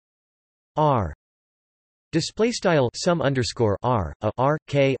 0 r. Display style sum underscore r a r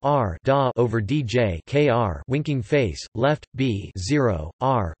k r da over dj kr winking face left b 0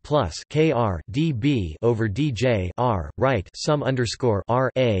 r plus kr db over dj r right sum underscore r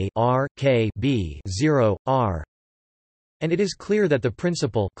a r k b 0 r. And it is clear that the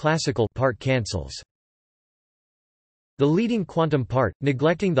principal classical part cancels. The leading quantum part,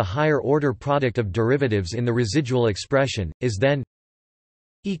 neglecting the higher order product of derivatives in the residual expression, is then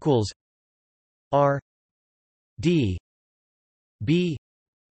equals r d b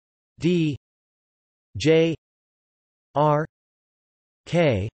d j r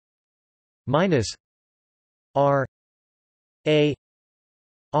k minus r a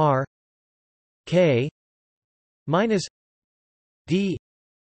r k minus d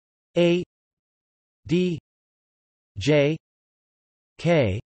a d j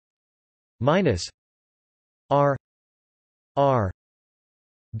k minus r r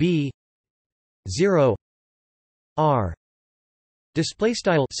b 0 r. Display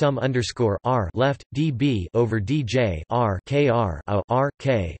style sum underscore r left db over dj r kr a r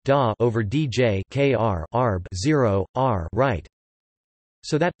k da over dj kr arb 0 r right.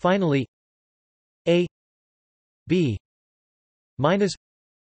 So that finally a b minus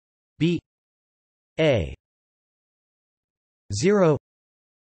b a 0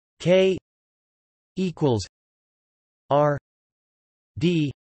 k equals r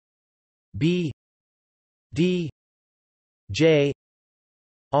d b d j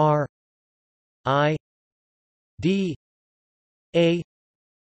r I d a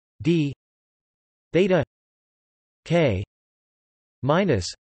d theta k minus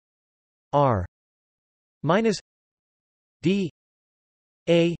r minus d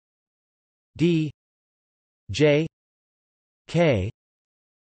a d j k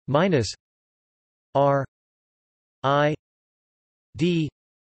minus r I d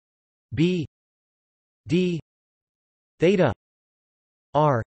b d theta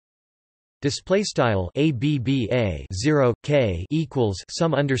r. Display style abba 0 k equals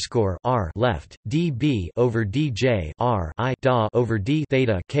sum underscore r left db over dj r I da over d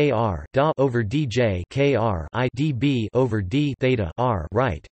theta kr da over dj kr I db over d theta r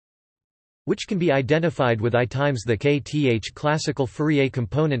right, which can be identified with I times the kth classical Fourier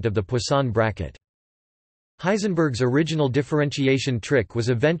component of the Poisson bracket. Heisenberg's original differentiation trick was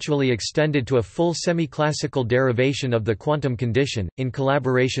eventually extended to a full semi-classical derivation of the quantum condition, in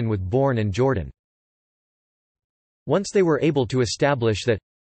collaboration with Born and Jordan. Once they were able to establish that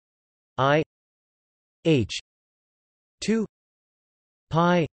I h 2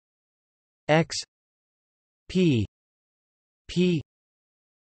 pi x p p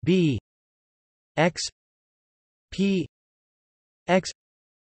b x p x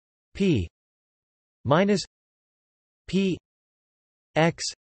p minus p x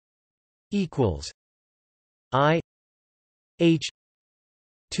equals I h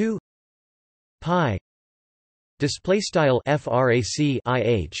 2 pi display style frac I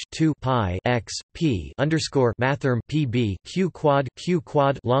h 2 pi x p underscore mathrm pb q quad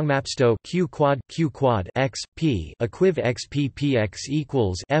longmapsto q quad x p equiv x p p x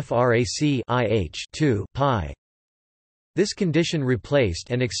equals frac I h 2 pi This condition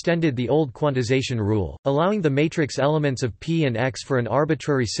replaced and extended the old quantization rule, allowing the matrix elements of P and X for an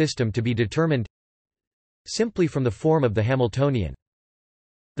arbitrary system to be determined simply from the form of the Hamiltonian.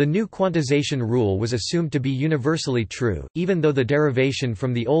 The new quantization rule was assumed to be universally true, even though the derivation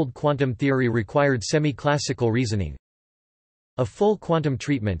from the old quantum theory required semi-classical reasoning. A full quantum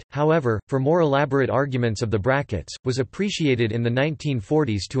treatment, however, for more elaborate arguments of the brackets, was appreciated in the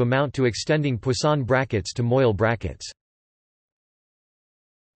 1940s to amount to extending Poisson brackets to Moyle brackets.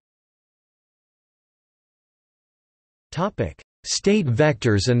 State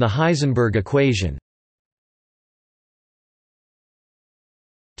vectors and the Heisenberg equation.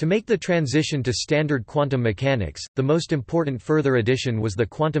 To make the transition to standard quantum mechanics, the most important further addition was the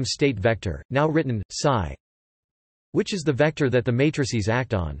quantum state vector, now written, psi, which is the vector that the matrices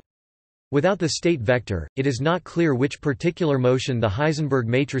act on. Without the state vector, it is not clear which particular motion the Heisenberg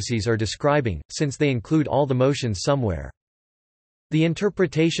matrices are describing, since they include all the motions somewhere. The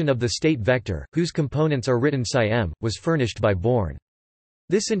interpretation of the state vector, whose components are written psi-m, was furnished by Born.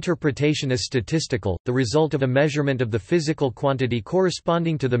 This interpretation is statistical, the result of a measurement of the physical quantity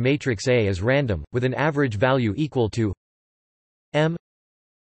corresponding to the matrix A as random, with an average value equal to m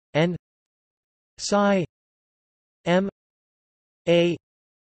n psi m a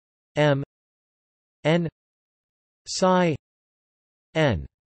m n psi n.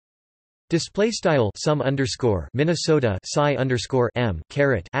 Display style sum underscore Minnesota psi underscore m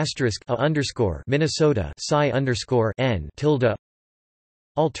caret asterisk a underscore Minnesota psi underscore n tilde.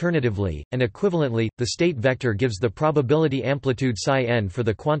 Alternatively, and equivalently, the state vector gives the probability amplitude psi n for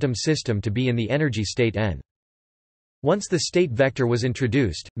the quantum system to be in the energy state n. Once the state vector was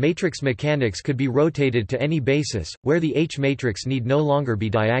introduced, matrix mechanics could be rotated to any basis, where the H matrix need no longer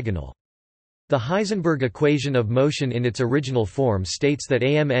be diagonal. The Heisenberg equation of motion in its original form states that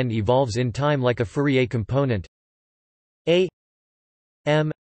AMN evolves in time like a Fourier component A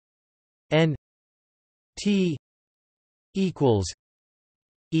m n t equals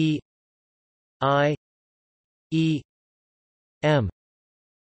E I E m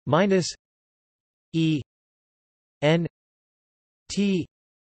minus E n t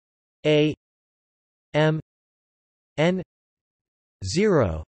A m n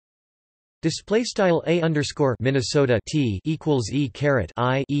 0. Display style a underscore Minnesota t equals E caret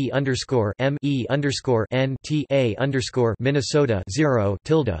I E underscore m E underscore n t A underscore Minnesota 0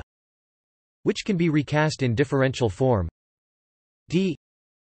 tilde, which can be recast in differential form d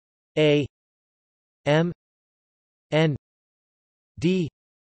a m n d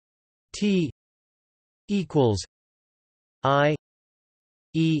t equals I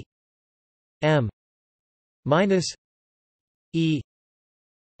E m minus E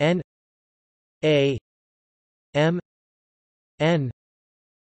n A m n.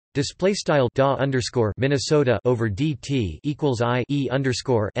 Display style da underscore Minnesota over dt equals I E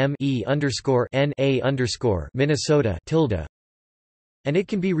underscore m E underscore n A underscore Minnesota tilde, and it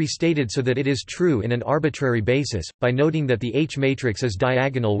can be restated so that it is true in an arbitrary basis by noting that the H matrix is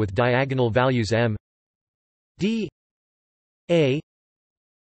diagonal with diagonal values m d a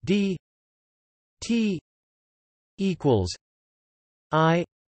d t equals I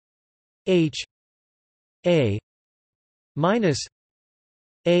H a minus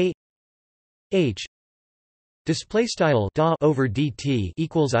a H. Display style da over dt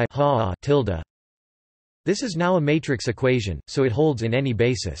equals I ha tilde. This is now a matrix equation, so it holds in any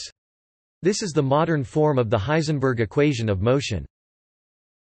basis. This is the modern form of the Heisenberg equation of motion.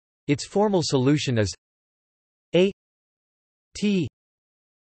 Its formal solution is a t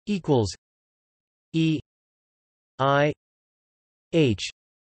equals E I H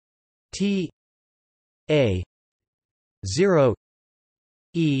T A 0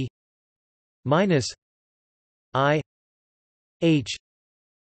 E minus I H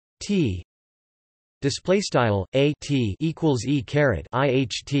T. Display style a t equals E caret I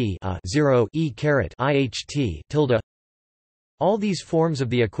H T 0 E caret I H T tilde. All these forms of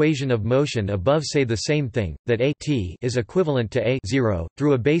the equation of motion above say the same thing, that a t is equivalent to a 0,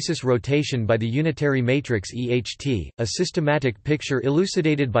 through a basis rotation by the unitary matrix EHT, a systematic picture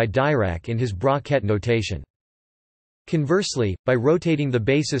elucidated by Dirac in his Bra-Ket notation. Conversely, by rotating the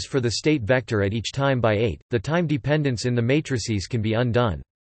basis for the state vector at each time by 8, the time dependence in the matrices can be undone.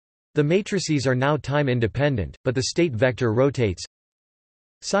 The matrices are now time independent, but the state vector rotates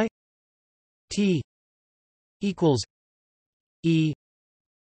psi t equals E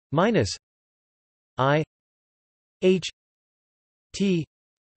minus I H T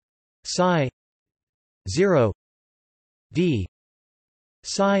psi 0 D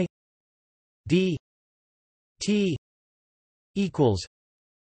psi D T equals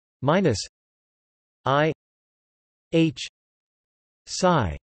minus I h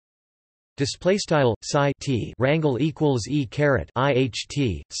psi display style psi t wrangle equals e caret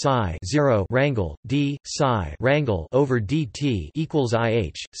iht psi 0 wrangle d psi wrangle over dt equals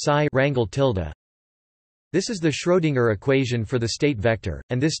ih psi wrangle tilde. This is the Schrödinger equation for the state vector,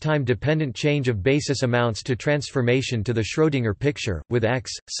 and this time-dependent change of basis amounts to transformation to the Schrödinger picture, with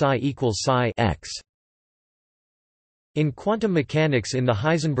x, psi equals psi x. In quantum mechanics, in the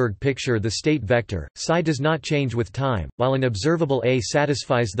Heisenberg picture, the state vector, psi, does not change with time, while an observable A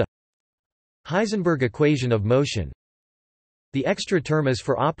satisfies the Heisenberg equation of motion. The extra term is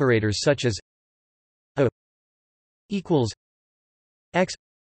for operators such as A equals x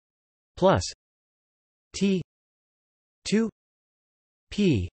plus t 2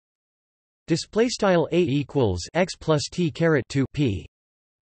 p display style A equals x plus t caret 2 p,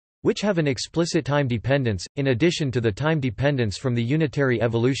 which have an explicit time dependence, in addition to the time dependence from the unitary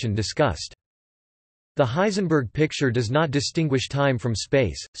evolution discussed. The Heisenberg picture does not distinguish time from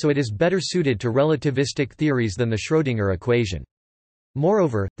space, so it is better suited to relativistic theories than the Schrödinger equation.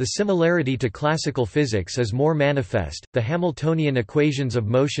 Moreover, the similarity to classical physics is more manifest. The Hamiltonian equations of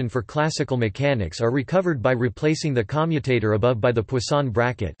motion for classical mechanics are recovered by replacing the commutator above by the Poisson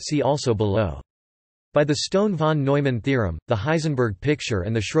bracket, see also below. By the Stone-von Neumann theorem, the Heisenberg picture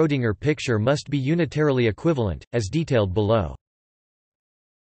and the Schrödinger picture must be unitarily equivalent, as detailed below.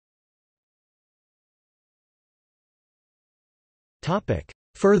 Topic: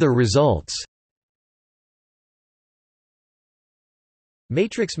 Further results.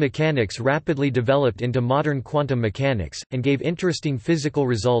 Matrix mechanics rapidly developed into modern quantum mechanics, and gave interesting physical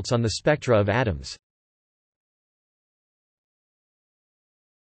results on the spectra of atoms.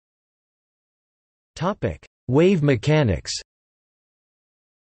 Wave mechanics.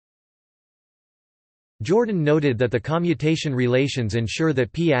 Jordan noted that the commutation relations ensure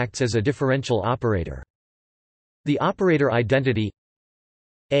that P acts as a differential operator. The operator identity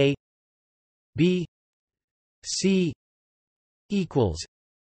A B C equals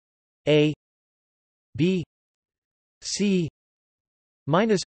A B C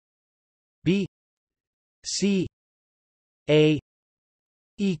minus B C A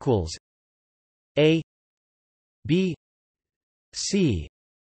equals A B C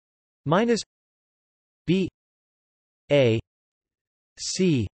minus B A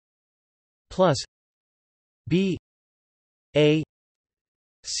C plus B A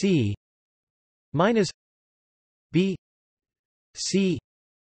C minus B C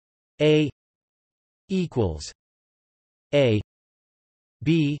A equals A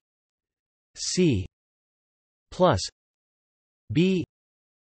B C plus B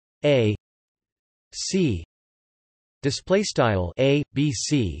A C. Display style A B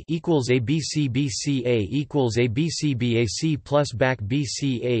C equals A B C B C A equals A B C B A C plus back B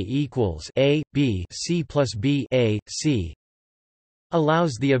C A equals A B C plus B A C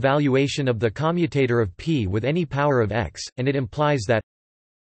allows the evaluation of the commutator of P with any power of x, and it implies that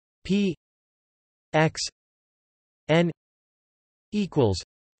P x n equals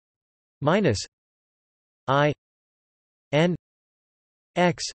minus I n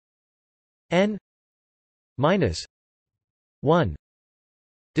x n minus 1.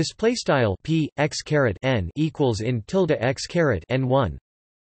 Display style P x caret n equals in tilde x caret n 1,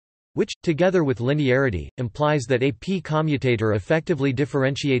 which, together with linearity, implies that a P commutator effectively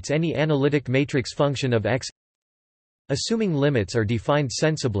differentiates any analytic matrix function of x. Assuming limits are defined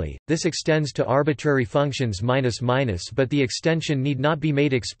sensibly, this extends to arbitrary functions but the extension need not be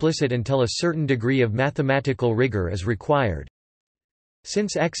made explicit until a certain degree of mathematical rigor is required.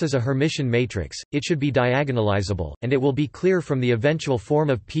 Since X is a Hermitian matrix, it should be diagonalizable, and it will be clear from the eventual form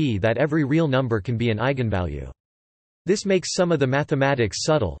of P that every real number can be an eigenvalue. This makes some of the mathematics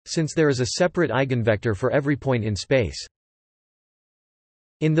subtle, since there is a separate eigenvector for every point in space.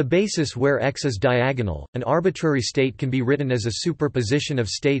 In the basis where X is diagonal, an arbitrary state can be written as a superposition of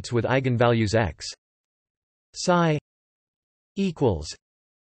states with eigenvalues X. Psi equals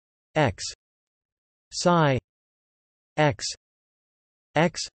X psi X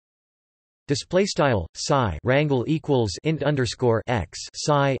x display style psi wrangle equals int underscore x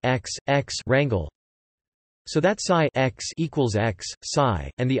psi x x wrangle, so that psi x equals x psi,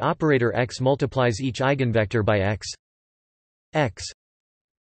 and the operator x multiplies each eigenvector by x. X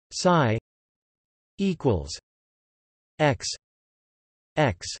psi equals x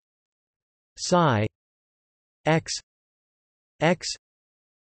x psi x x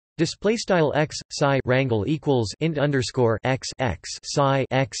display style x psi wrangle equals int underscore x x psi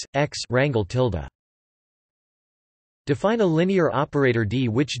x x wrangle tilde. Define a linear operator D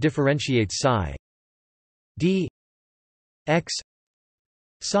which differentiates psi D x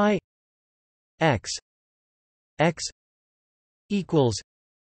psi x x equals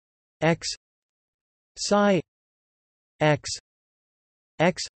x psi x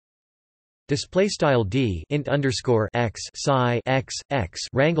x display style d int underscore x psi x x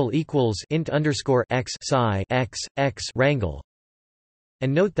rangle equals int underscore x psi x x rangle,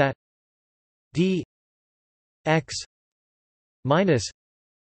 and note that d x minus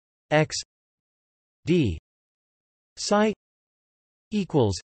x d psi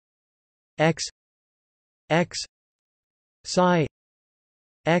equals x x psi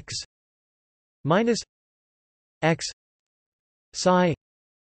x minus x psi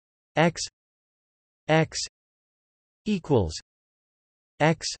x x equals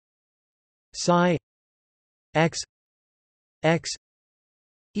x psi x x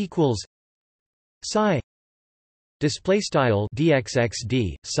equals psi. Display style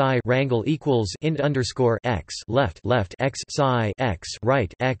dxxd psi rangle equals int underscore x left x psi x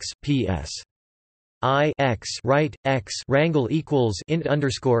right x ps I x right x rangle equals int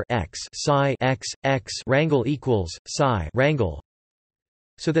underscore x psi x x rangle equals psi rangle,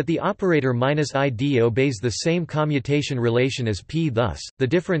 so that the operator minus id obeys the same commutation relation as p. Thus, the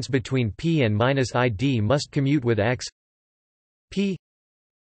difference between p and minus id must commute with x p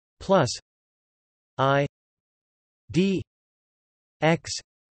plus I d x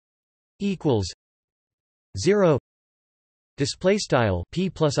equals 0. Display style p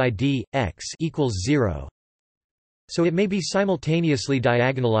plus id x equals 0. So it may be simultaneously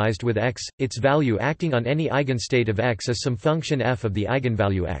diagonalized with x, its value acting on any eigenstate of x as some function f of the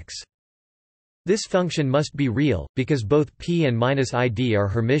eigenvalue x. This function must be real, because both p and minus id are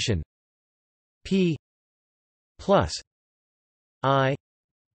Hermitian. P plus I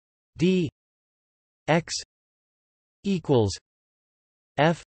d x equals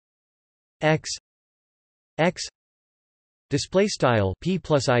f x x display style p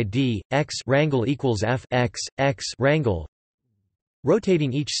plus id x rangle equals f x x rangle,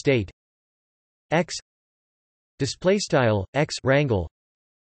 rotating each state x display style x rangle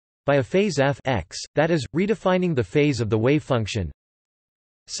by a phase f x, that is, redefining the phase of the wave function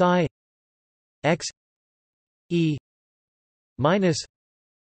psi x e minus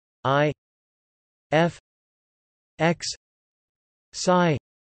I f x psi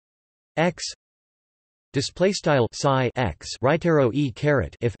x display style psi x right arrow e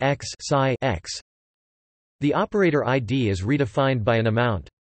caret if x psi x. The operator id is redefined by an amount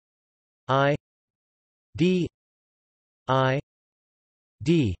I d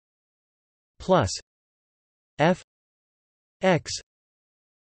plus f x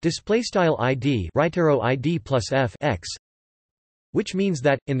display style id right arrow id plus f x, which means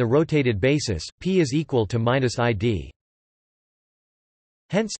that, in the rotated basis, p is equal to minus id.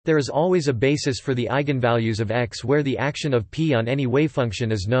 Hence, there is always a basis for the eigenvalues of x where the action of p on any wavefunction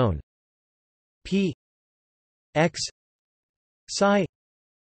is known. P x psi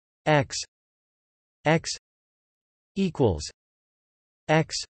x x equals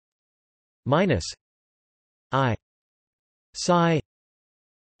x minus I psi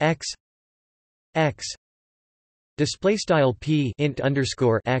x x display style p int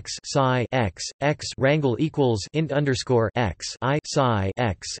underscore x psi x x rangle equals int underscore x I psi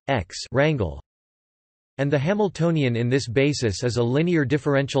x x rangle, and the Hamiltonian in this basis is a linear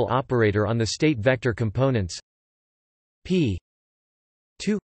differential operator on the state vector components p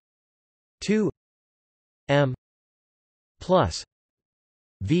 2 m plus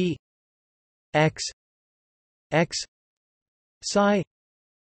v x x psi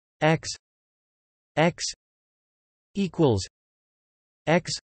x x equals x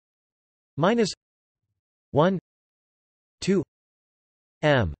minus 1 2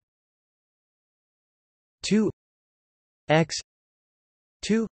 m 2 x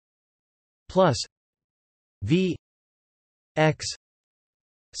 2 plus v x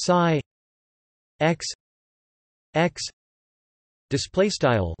psi x x display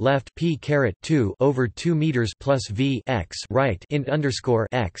style left p caret 2 over 2 meters plus v x right int underscore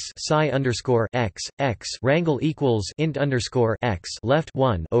x psi underscore x x rangle equals int underscore x left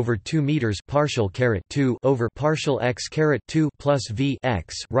 1 over 2 meters partial caret 2 over partial x caret 2 plus v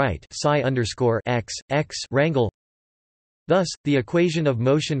x right psi underscore x x rangle. Thus, the equation of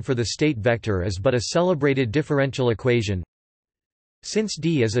motion for the state vector is but a celebrated differential equation. Since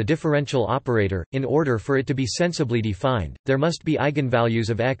D is a differential operator, in order for it to be sensibly defined, there must be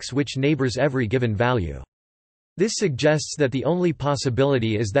eigenvalues of x which neighbors every given value. This suggests that the only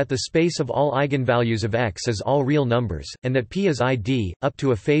possibility is that the space of all eigenvalues of x is all real numbers, and that P is ID, up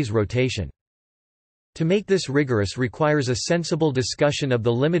to a phase rotation. To make this rigorous requires a sensible discussion of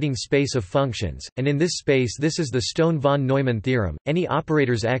the limiting space of functions, and in this space this is the Stone-von Neumann theorem. Any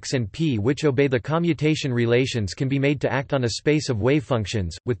operators x and p which obey the commutation relations can be made to act on a space of wave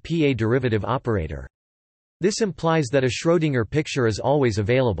functions, with p a derivative operator. This implies that a Schrödinger picture is always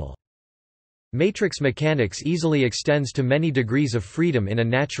available. Matrix mechanics easily extends to many degrees of freedom in a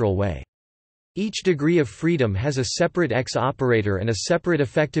natural way. Each degree of freedom has a separate x operator and a separate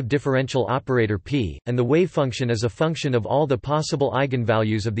effective differential operator p, and the wave function is a function of all the possible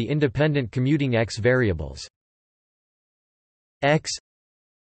eigenvalues of the independent commuting x variables. X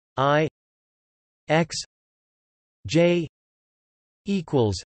I x j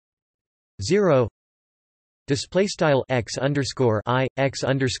equals 0. Display style x underscore I x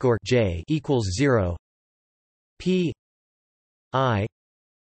underscore j equals 0. P I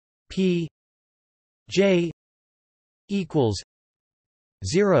p j equals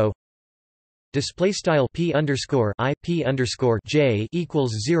 0. Display style p underscore I p underscore j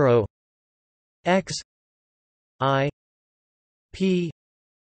equals 0. X I p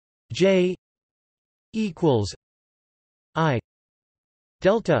j equals I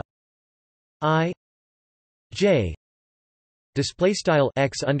delta I j. Display style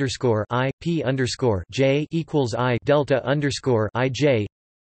x underscore I p underscore j equals I delta underscore I j.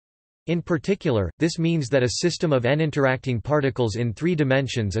 In particular, this means that a system of n interacting particles in 3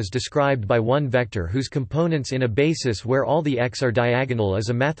 dimensions is described by one vector whose components in a basis where all the x are diagonal is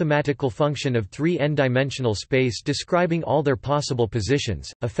a mathematical function of 3 n-dimensional space describing all their possible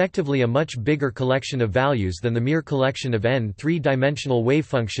positions, effectively a much bigger collection of values than the mere collection of n 3-dimensional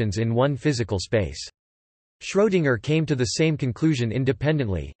wavefunctions in one physical space. Schrödinger came to the same conclusion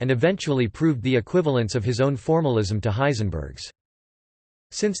independently, and eventually proved the equivalence of his own formalism to Heisenberg's.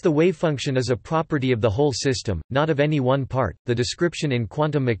 Since the wavefunction is a property of the whole system, not of any one part, the description in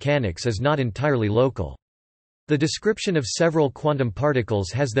quantum mechanics is not entirely local. The description of several quantum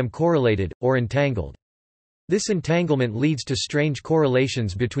particles has them correlated, or entangled. This entanglement leads to strange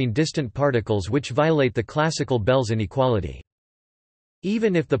correlations between distant particles which violate the classical Bell's inequality.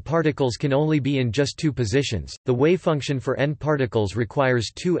 Even if the particles can only be in just 2 positions, the wavefunction for n particles requires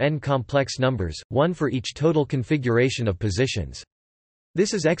 2 n complex numbers, one for each total configuration of positions.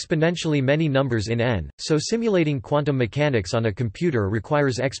 This is exponentially many numbers in n, so simulating quantum mechanics on a computer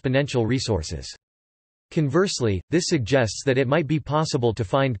requires exponential resources. Conversely, this suggests that it might be possible to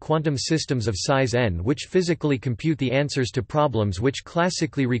find quantum systems of size n which physically compute the answers to problems which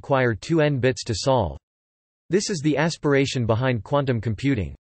classically require 2 n bits to solve. This is the aspiration behind quantum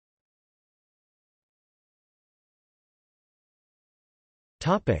computing.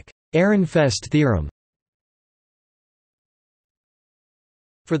 Ehrenfest theorem.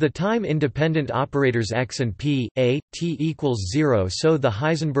 For the time-independent operators x and p, a, t equals 0, so the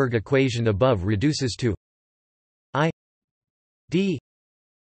Heisenberg equation above reduces to I d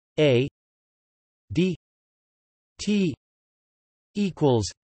a d t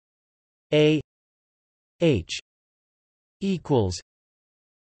equals a h equals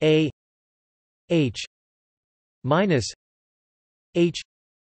a h minus h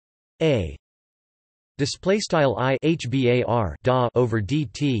a. Display style I HBAR da over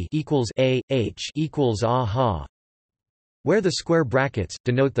dt equals a h equals ha, where the square brackets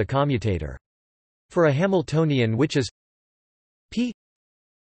denote the commutator. For a Hamiltonian which is p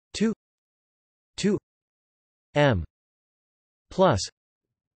 2 m plus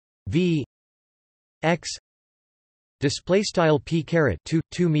v x display style p caret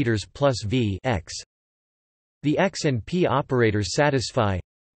 2 meters plus v x, the x and p operators satisfy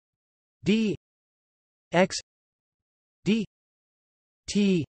d x d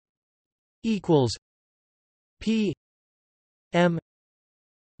t equals p m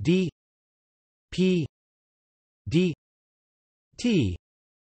d p d t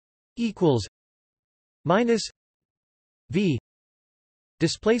equals minus v.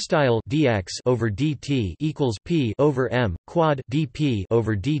 Display style dx over dt equals p over m quad dp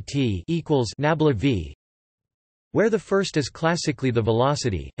over dt equals nabla v, where the first is classically the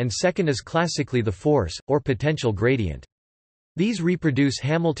velocity, and second is classically the force, or potential gradient. These reproduce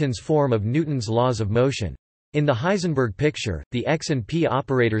Hamilton's form of Newton's laws of motion. In the Heisenberg picture, the x and p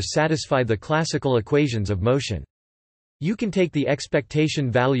operators satisfy the classical equations of motion. You can take the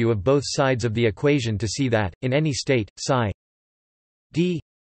expectation value of both sides of the equation to see that, in any state, psi d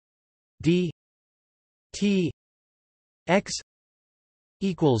d t x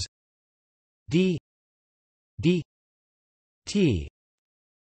equals d d t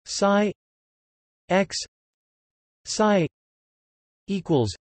psi x psi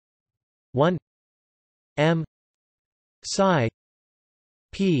equals 1 m psi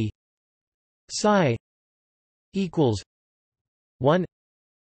p psi equals 1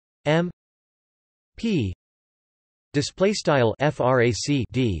 m p display style frac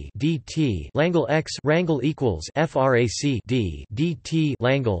d dt Langle x rangle equals frac d dt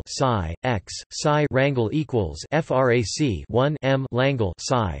Langle psi x psi rangle equals frac 1 m Langle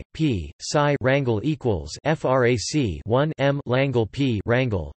psi p psi rangle equals frac 1 m Langle p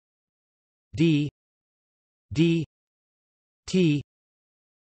rangle d d t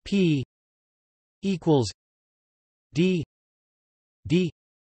p equals d d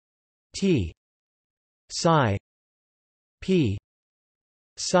t psi p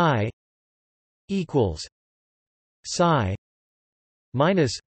psi equals psi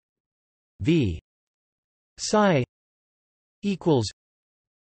minus v psi equals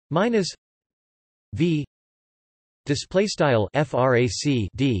minus v display style frac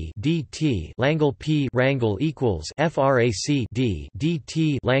d dt Langle p rangle equals frac d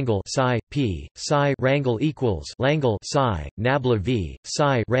dt Langle psi p psi rangle equals Langle psi nabla v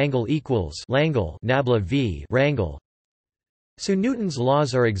psi rangle equals Langle nabla v rangle. So Newton's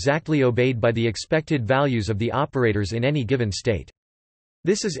laws are exactly obeyed by the expected values of the operators in any given state.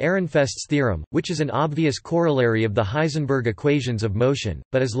 This is Ehrenfest's theorem, which is an obvious corollary of the Heisenberg equations of motion,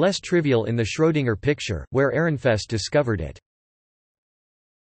 but is less trivial in the Schrödinger picture, where Ehrenfest discovered it.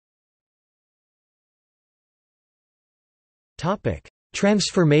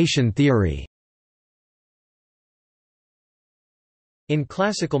 Transformation theory. In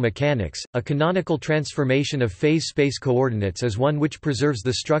classical mechanics, a canonical transformation of phase space coordinates is one which preserves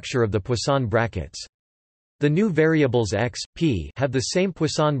the structure of the Poisson brackets. The new variables x, p have the same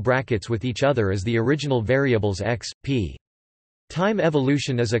Poisson brackets with each other as the original variables x, p. Time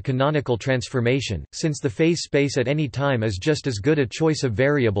evolution is a canonical transformation, since the phase space at any time is just as good a choice of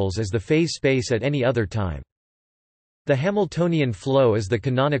variables as the phase space at any other time. The Hamiltonian flow is the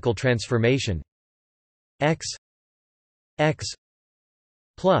canonical transformation x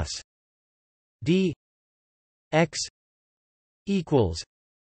plus d x equals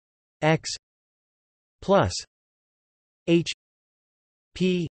x plus h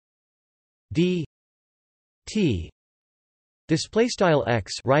p d t display style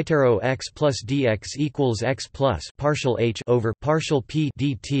x right arrow x plus dx equals x plus partial h over partial p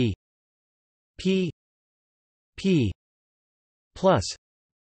dt p plus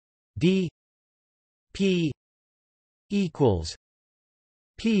d p equals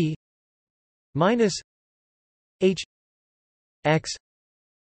p minus h x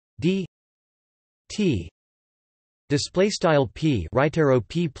d t display style p right arrow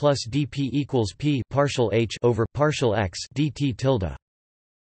p plus dp equals p partial h over partial x dt tilde.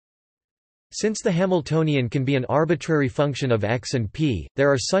 Since the Hamiltonian can be an arbitrary function of x and p, there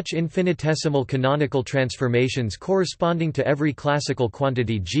are such infinitesimal canonical transformations corresponding to every classical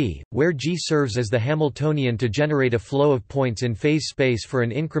quantity g, where g serves as the Hamiltonian to generate a flow of points in phase space for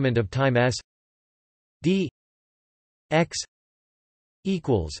an increment of time s. d x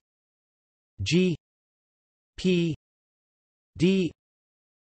equals g p d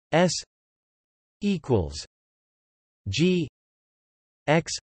s equals g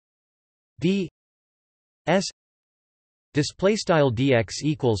x d s display style dx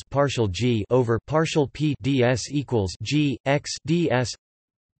equals partial g over partial p ds equals g x ds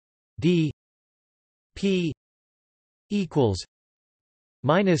d p equals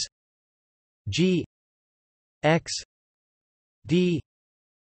minus g x d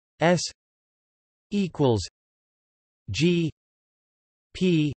s equals g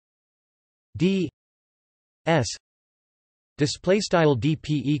p d s display style dp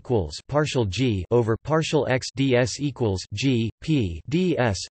equals partial g over partial x ds equals g p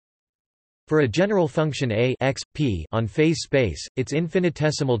ds. For a general function a x p on phase space, its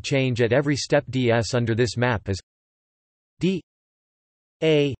infinitesimal change at every step ds under this map is d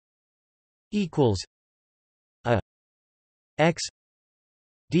a equals a x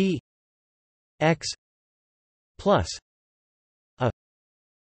d x plus a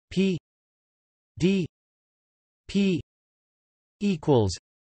p d p equals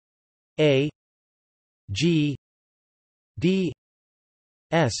a g d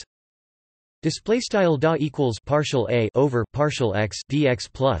s display style da equals partial a over partial x dx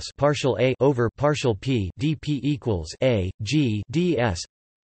plus partial a over partial p dp equals a g ds.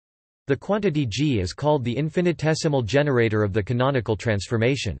 The quantity g is called the infinitesimal generator of the canonical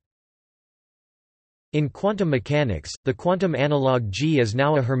transformation. In quantum mechanics, the quantum analog G is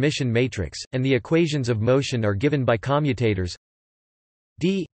now a Hermitian matrix, and the equations of motion are given by commutators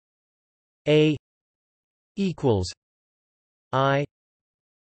d a equals I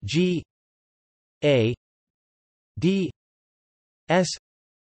G A D S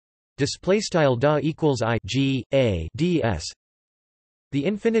Display style da equals I g a ds. The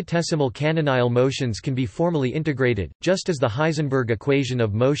infinitesimal canonical motions can be formally integrated, just as the Heisenberg equation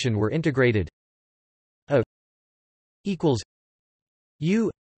of motion were integrated. A equals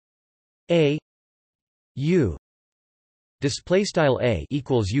u a u. Display style a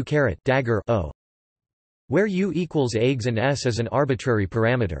equals u caret dagger o, where u equals eggs and s is an arbitrary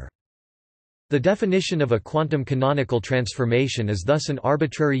parameter. The definition of a quantum canonical transformation is thus an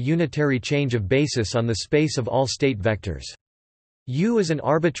arbitrary unitary change of basis on the space of all state vectors. U is an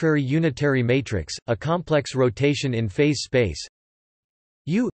arbitrary unitary matrix, a complex rotation in phase space.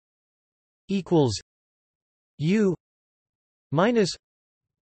 U equals u minus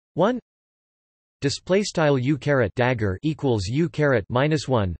 1. Display style u caret dagger equals u caret minus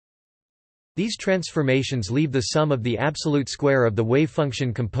 1. These transformations leave the sum of the absolute square of the wave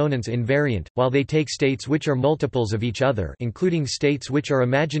function components invariant, while they take states which are multiples of each other, including states which are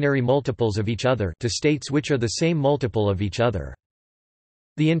imaginary multiples of each other, to states which are the same multiple of each other.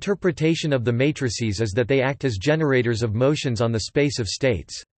 The interpretation of the matrices is that they act as generators of motions on the space of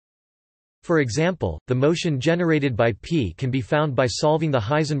states. For example, the motion generated by P can be found by solving the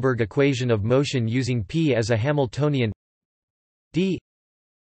Heisenberg equation of motion using P as a Hamiltonian. d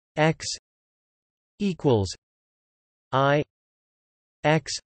x equals I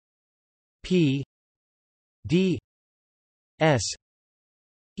x P d s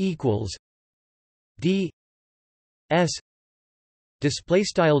equals d s. Display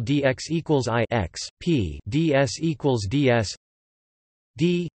style dx equals I x P ds equals ds.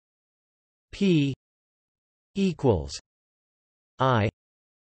 d P equals I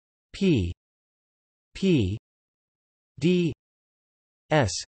P P d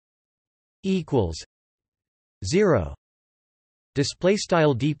s equals 0. Display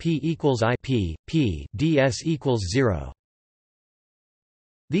style dp equals I P P ds equals 0.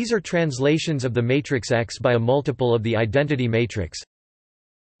 These are translations of the matrix X by a multiple of the identity matrix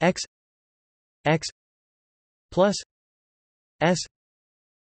X X plus S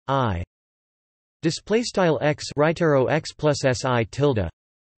I. Display style X right arrow X plus SI tilde.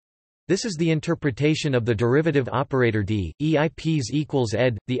 This is the interpretation of the derivative operator d. EIPs equals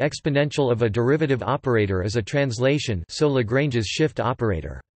ed. The exponential of a derivative operator is a translation, so Lagrange's shift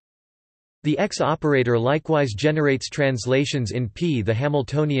operator. The X operator likewise generates translations in P. The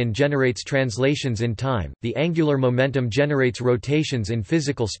Hamiltonian generates translations in time, the angular momentum generates rotations in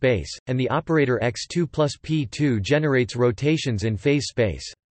physical space, and the operator x2 plus p2 generates rotations in phase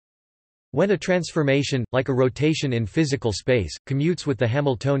space. When a transformation, like a rotation in physical space, commutes with the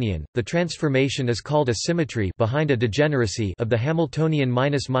Hamiltonian, the transformation is called a symmetry behind a degeneracy of the Hamiltonian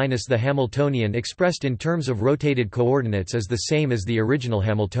minus the Hamiltonian expressed in terms of rotated coordinates is the same as the original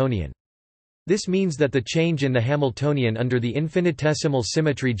Hamiltonian. This means that the change in the Hamiltonian under the infinitesimal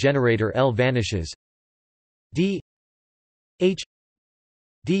symmetry generator L vanishes. d h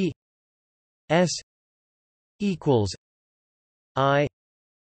d s equals I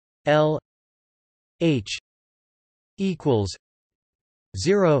L H equals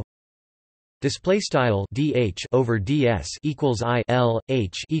 0. Display style dH over ds equals I L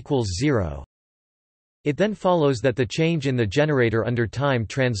H equals 0. It then follows that the change in the generator under time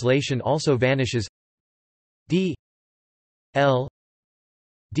translation also vanishes. d L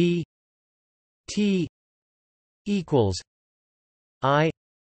d t equals I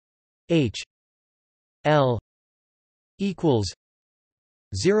H L equals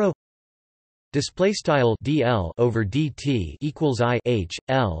 0. Display style dl over dt equals I H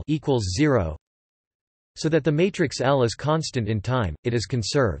L equals 0. So that the matrix L is constant in time, it is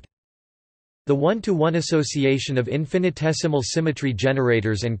conserved. The one-to-one association of infinitesimal symmetry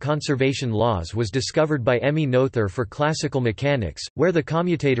generators and conservation laws was discovered by Emmy Noether for classical mechanics, where the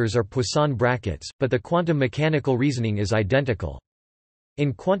commutators are Poisson brackets, but the quantum mechanical reasoning is identical.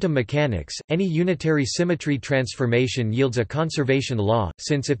 In quantum mechanics, any unitary symmetry transformation yields a conservation law,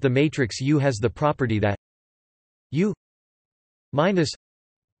 since if the matrix U has the property that U minus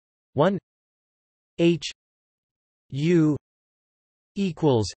 1 H U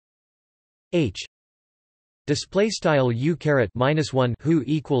equals H display style U caret minus 1 who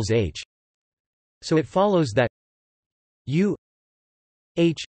equals H, so it follows that U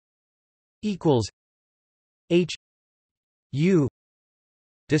H equals H U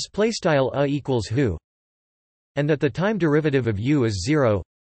display style equals who, and that the time derivative of U is 0.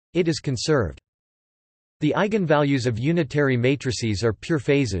 It is conserved. The eigenvalues of unitary matrices are pure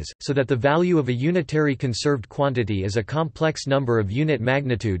phases, so that the value of a unitary conserved quantity is a complex number of unit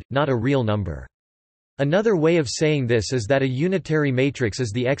magnitude, not a real number. Another way of saying this is that a unitary matrix is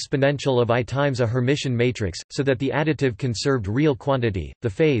the exponential of I times a Hermitian matrix, so that the additive conserved real quantity, the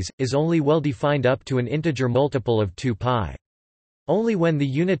phase, is only well defined up to an integer multiple of 2 pi. Only when the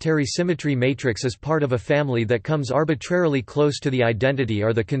unitary symmetry matrix is part of a family that comes arbitrarily close to the identity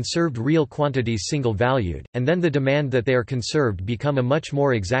are the conserved real quantities single-valued, and then the demand that they are conserved become a much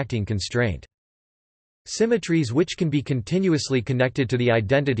more exacting constraint. Symmetries which can be continuously connected to the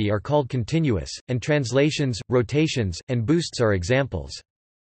identity are called continuous, and translations, rotations, and boosts are examples.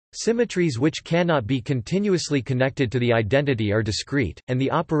 Symmetries which cannot be continuously connected to the identity are discrete, and the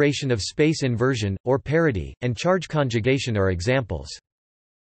operation of space inversion, or parity, and charge conjugation are examples.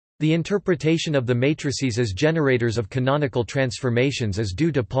 The interpretation of the matrices as generators of canonical transformations is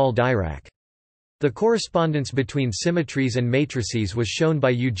due to Paul Dirac. The correspondence between symmetries and matrices was shown by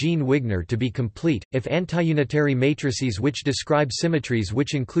Eugene Wigner to be complete, if antiunitary matrices which describe symmetries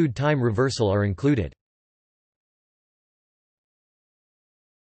which include time reversal are included.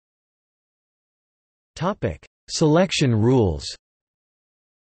 Selection rules.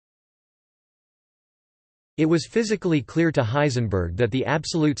 It was physically clear to Heisenberg that the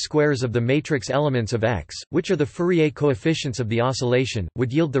absolute squares of the matrix elements of X, which are the Fourier coefficients of the oscillation,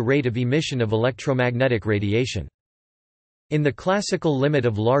 would yield the rate of emission of electromagnetic radiation. In the classical limit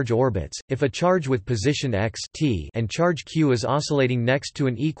of large orbits, if a charge with position x t and charge q is oscillating next to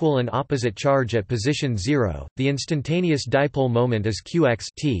an equal and opposite charge at position 0, the instantaneous dipole moment is qx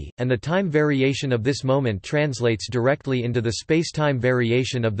t, and the time variation of this moment translates directly into the spacetime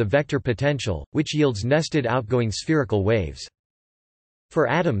variation of the vector potential, which yields nested outgoing spherical waves. For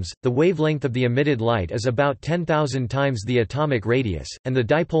atoms, the wavelength of the emitted light is about 10,000 times the atomic radius, and the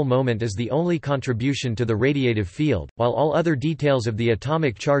dipole moment is the only contribution to the radiative field, while all other details of the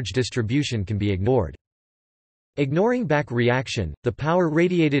atomic charge distribution can be ignored. Ignoring back reaction, the power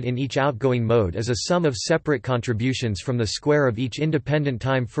radiated in each outgoing mode is a sum of separate contributions from the square of each independent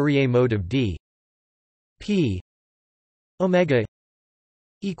time Fourier mode of d p omega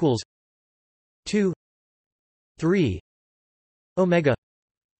equals 2 3 omega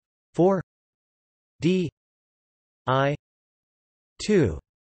 4 d I 2.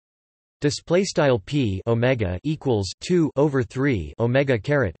 Display style p omega equals 2 over 3 omega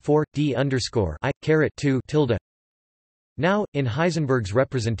caret 4 d underscore I caret 2 tilde. Now, in Heisenberg's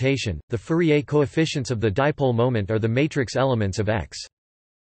representation, the Fourier coefficients of the dipole moment are the matrix elements of X.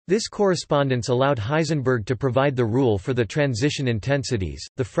 This correspondence allowed Heisenberg to provide the rule for the transition intensities,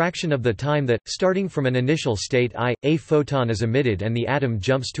 the fraction of the time that, starting from an initial state I, a photon is emitted and the atom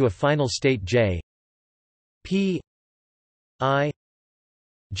jumps to a final state J p I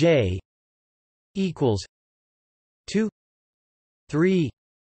J equals 2 3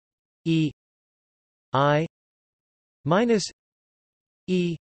 e I minus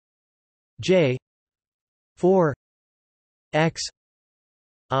e j 4 x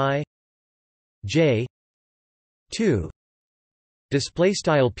I j 2. Display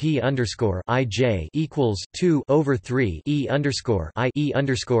style p underscore I j equals 2 over 3 e underscore I e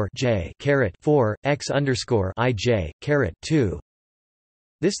underscore j caret 4 x underscore I j caret 2.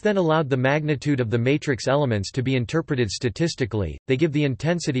 This then allowed the magnitude of the matrix elements to be interpreted statistically. They give the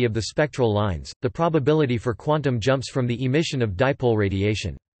intensity of the spectral lines, the probability for quantum jumps from the emission of dipole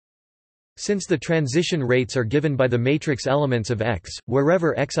radiation. Since the transition rates are given by the matrix elements of X,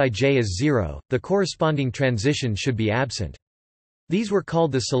 wherever Xij is 0, the corresponding transition should be absent. These were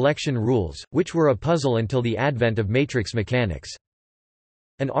called the selection rules, which were a puzzle until the advent of matrix mechanics.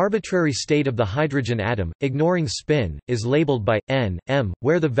 An arbitrary state of the hydrogen atom, ignoring spin, is labeled by n, m,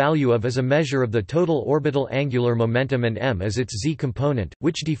 where the value of is a measure of the total orbital angular momentum and m is its z component,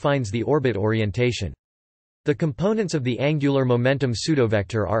 which defines the orbit orientation. The components of the angular momentum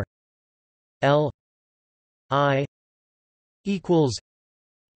pseudovector are L I equals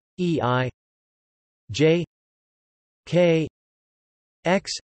E I J K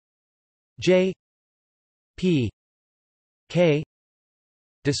X J P K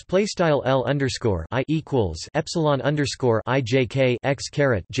display style L underscore I equals epsilon underscore I J K X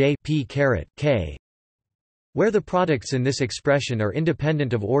caret J P caret K, where the products in this expression are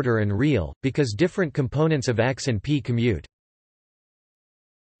independent of order and real, because different components of X and P commute.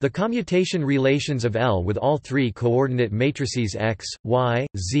 The commutation relations of L with all three coordinate matrices X, Y,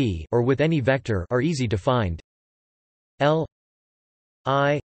 Z, or with any vector are easy to find. L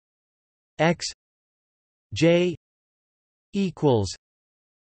I X J equals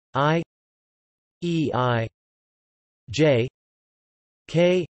I E I J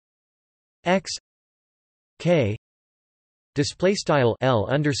K X K display style L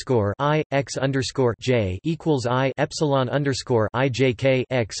underscore I X underscore J equals I epsilon underscore I J K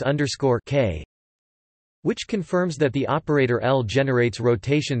X underscore K. which confirms that the operator L generates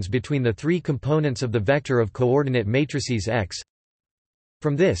rotations between the three components of the vector of coordinate matrices X.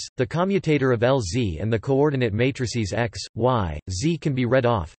 From this, the commutator of Lz and the coordinate matrices X, Y, Z can be read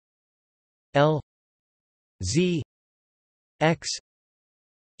off L Z X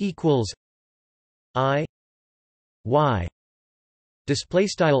equals I Y. Display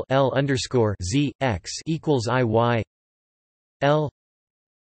style L underscore Z X equals I Y L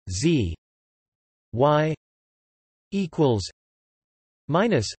Z Y equals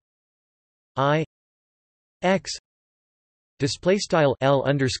minus I X. Display style L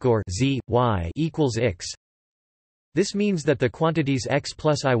underscore Z Y equals X. This means that the quantities X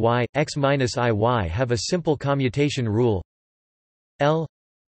plus IY, X minus IY have a simple commutation rule L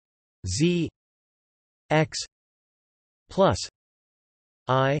Z X plus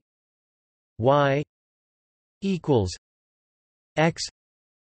I Y equals X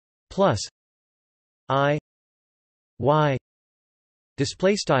plus I Y.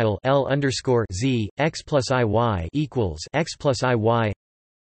 Display style L underscore Z X plus IY equals X plus IY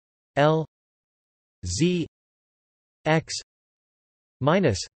L Z X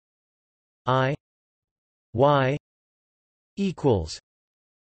minus I Y equals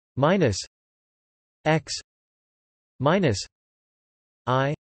minus X minus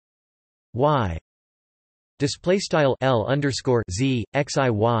I Y. Display style L underscore Z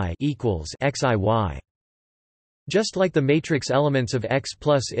XIY equals XIY. Just like the matrix elements of X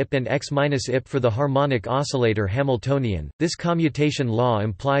plus IP and X minus IP for the harmonic oscillator Hamiltonian, this commutation law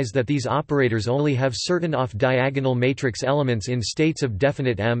implies that these operators only have certain off-diagonal matrix elements in states of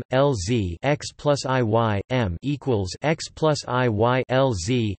definite M, Lz X plus IY, M equals X plus IY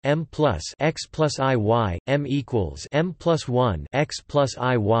Lz, M plus X plus IY, M equals M plus 1 X plus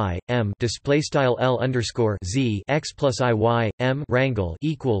IY, M display style L underscore Z X plus IY, M wrangle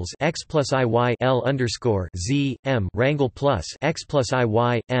equals X plus IY L underscore Z M wrangle plus X plus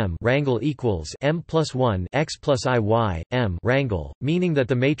IY M wrangle equals M plus 1 X plus IY M wrangle, meaning that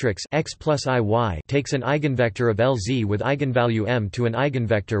the matrix X plus IY takes an eigenvector of Lz with eigenvalue M to an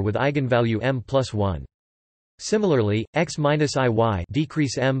eigenvector with eigenvalue M plus 1. Similarly, X minus IY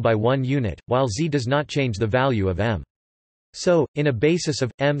decrease M by 1 unit, while Z does not change the value of M. So, in a basis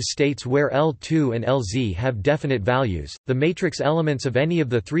of M states where L2 and Lz have definite values, the matrix elements of any of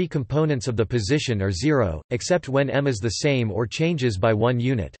the three components of the position are 0, except when M is the same or changes by 1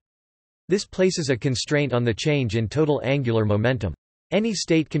 unit. This places a constraint on the change in total angular momentum. Any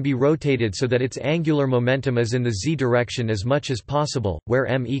state can be rotated so that its angular momentum is in the z direction as much as possible, where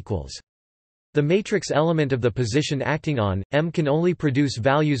M equals. The matrix element of the position acting on M can only produce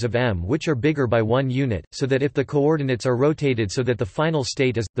values of M which are bigger by 1 unit, so that if the coordinates are rotated so that the final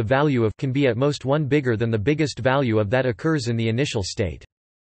state is, the value of can be at most 1 bigger than the biggest value of that occurs in the initial state.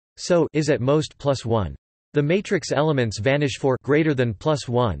 So is at most plus 1. The matrix elements vanish for greater than plus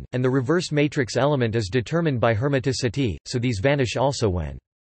 1, and the reverse matrix element is determined by hermiticity, so these vanish also when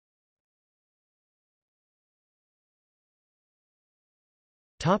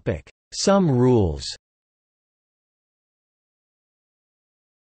Some rules.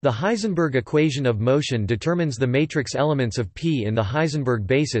 The Heisenberg equation of motion determines the matrix elements of P in the Heisenberg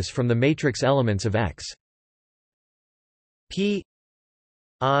basis from the matrix elements of X. P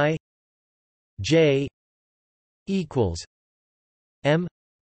I J equals M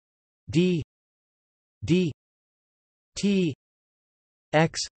D D T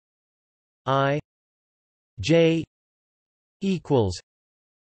X I J equals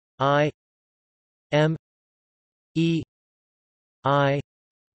I M E I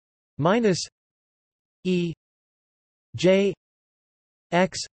minus E J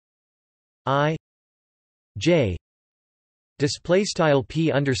X I J. Display style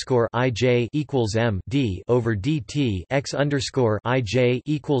P underscore I J equals M D over DT X underscore I J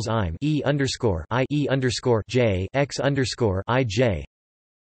equals I'm E underscore I E underscore J X underscore I J,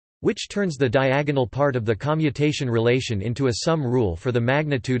 which turns the diagonal part of the commutation relation into a sum rule for the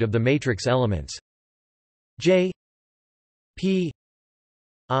magnitude of the matrix elements J P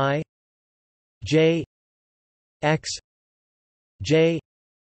I J X J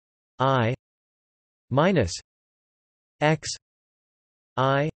I minus X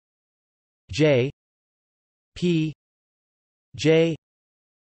I J P J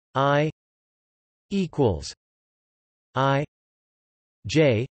I equals I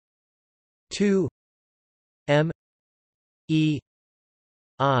J 2 M E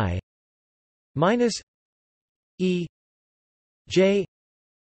I minus E J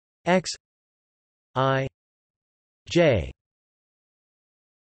X I J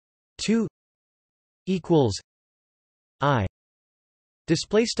 2 equals I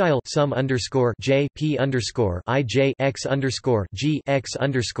Display style sum underscore j p underscore I j x underscore g x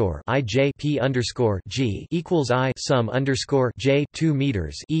underscore I j p underscore g equals I sum underscore j 2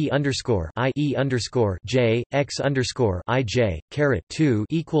 meters e underscore I e underscore j x underscore I j caret 2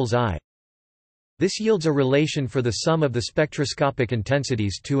 equals I. This yields a relation for the sum of the spectroscopic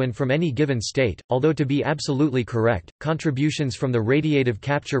intensities to and from any given state, although to be absolutely correct, contributions from the radiative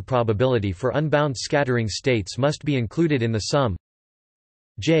capture probability for unbound scattering states must be included in the sum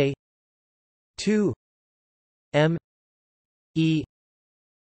j 2 m e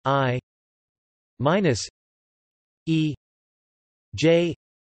I minus e j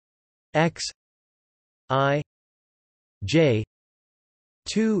x I j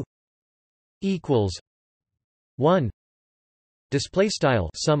 2 equals 1. Display style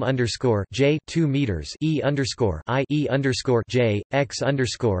sum underscore j 2 meters e underscore I e underscore j x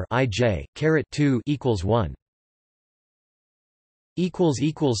underscore I j caret 2 equals 1.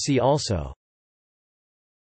 See also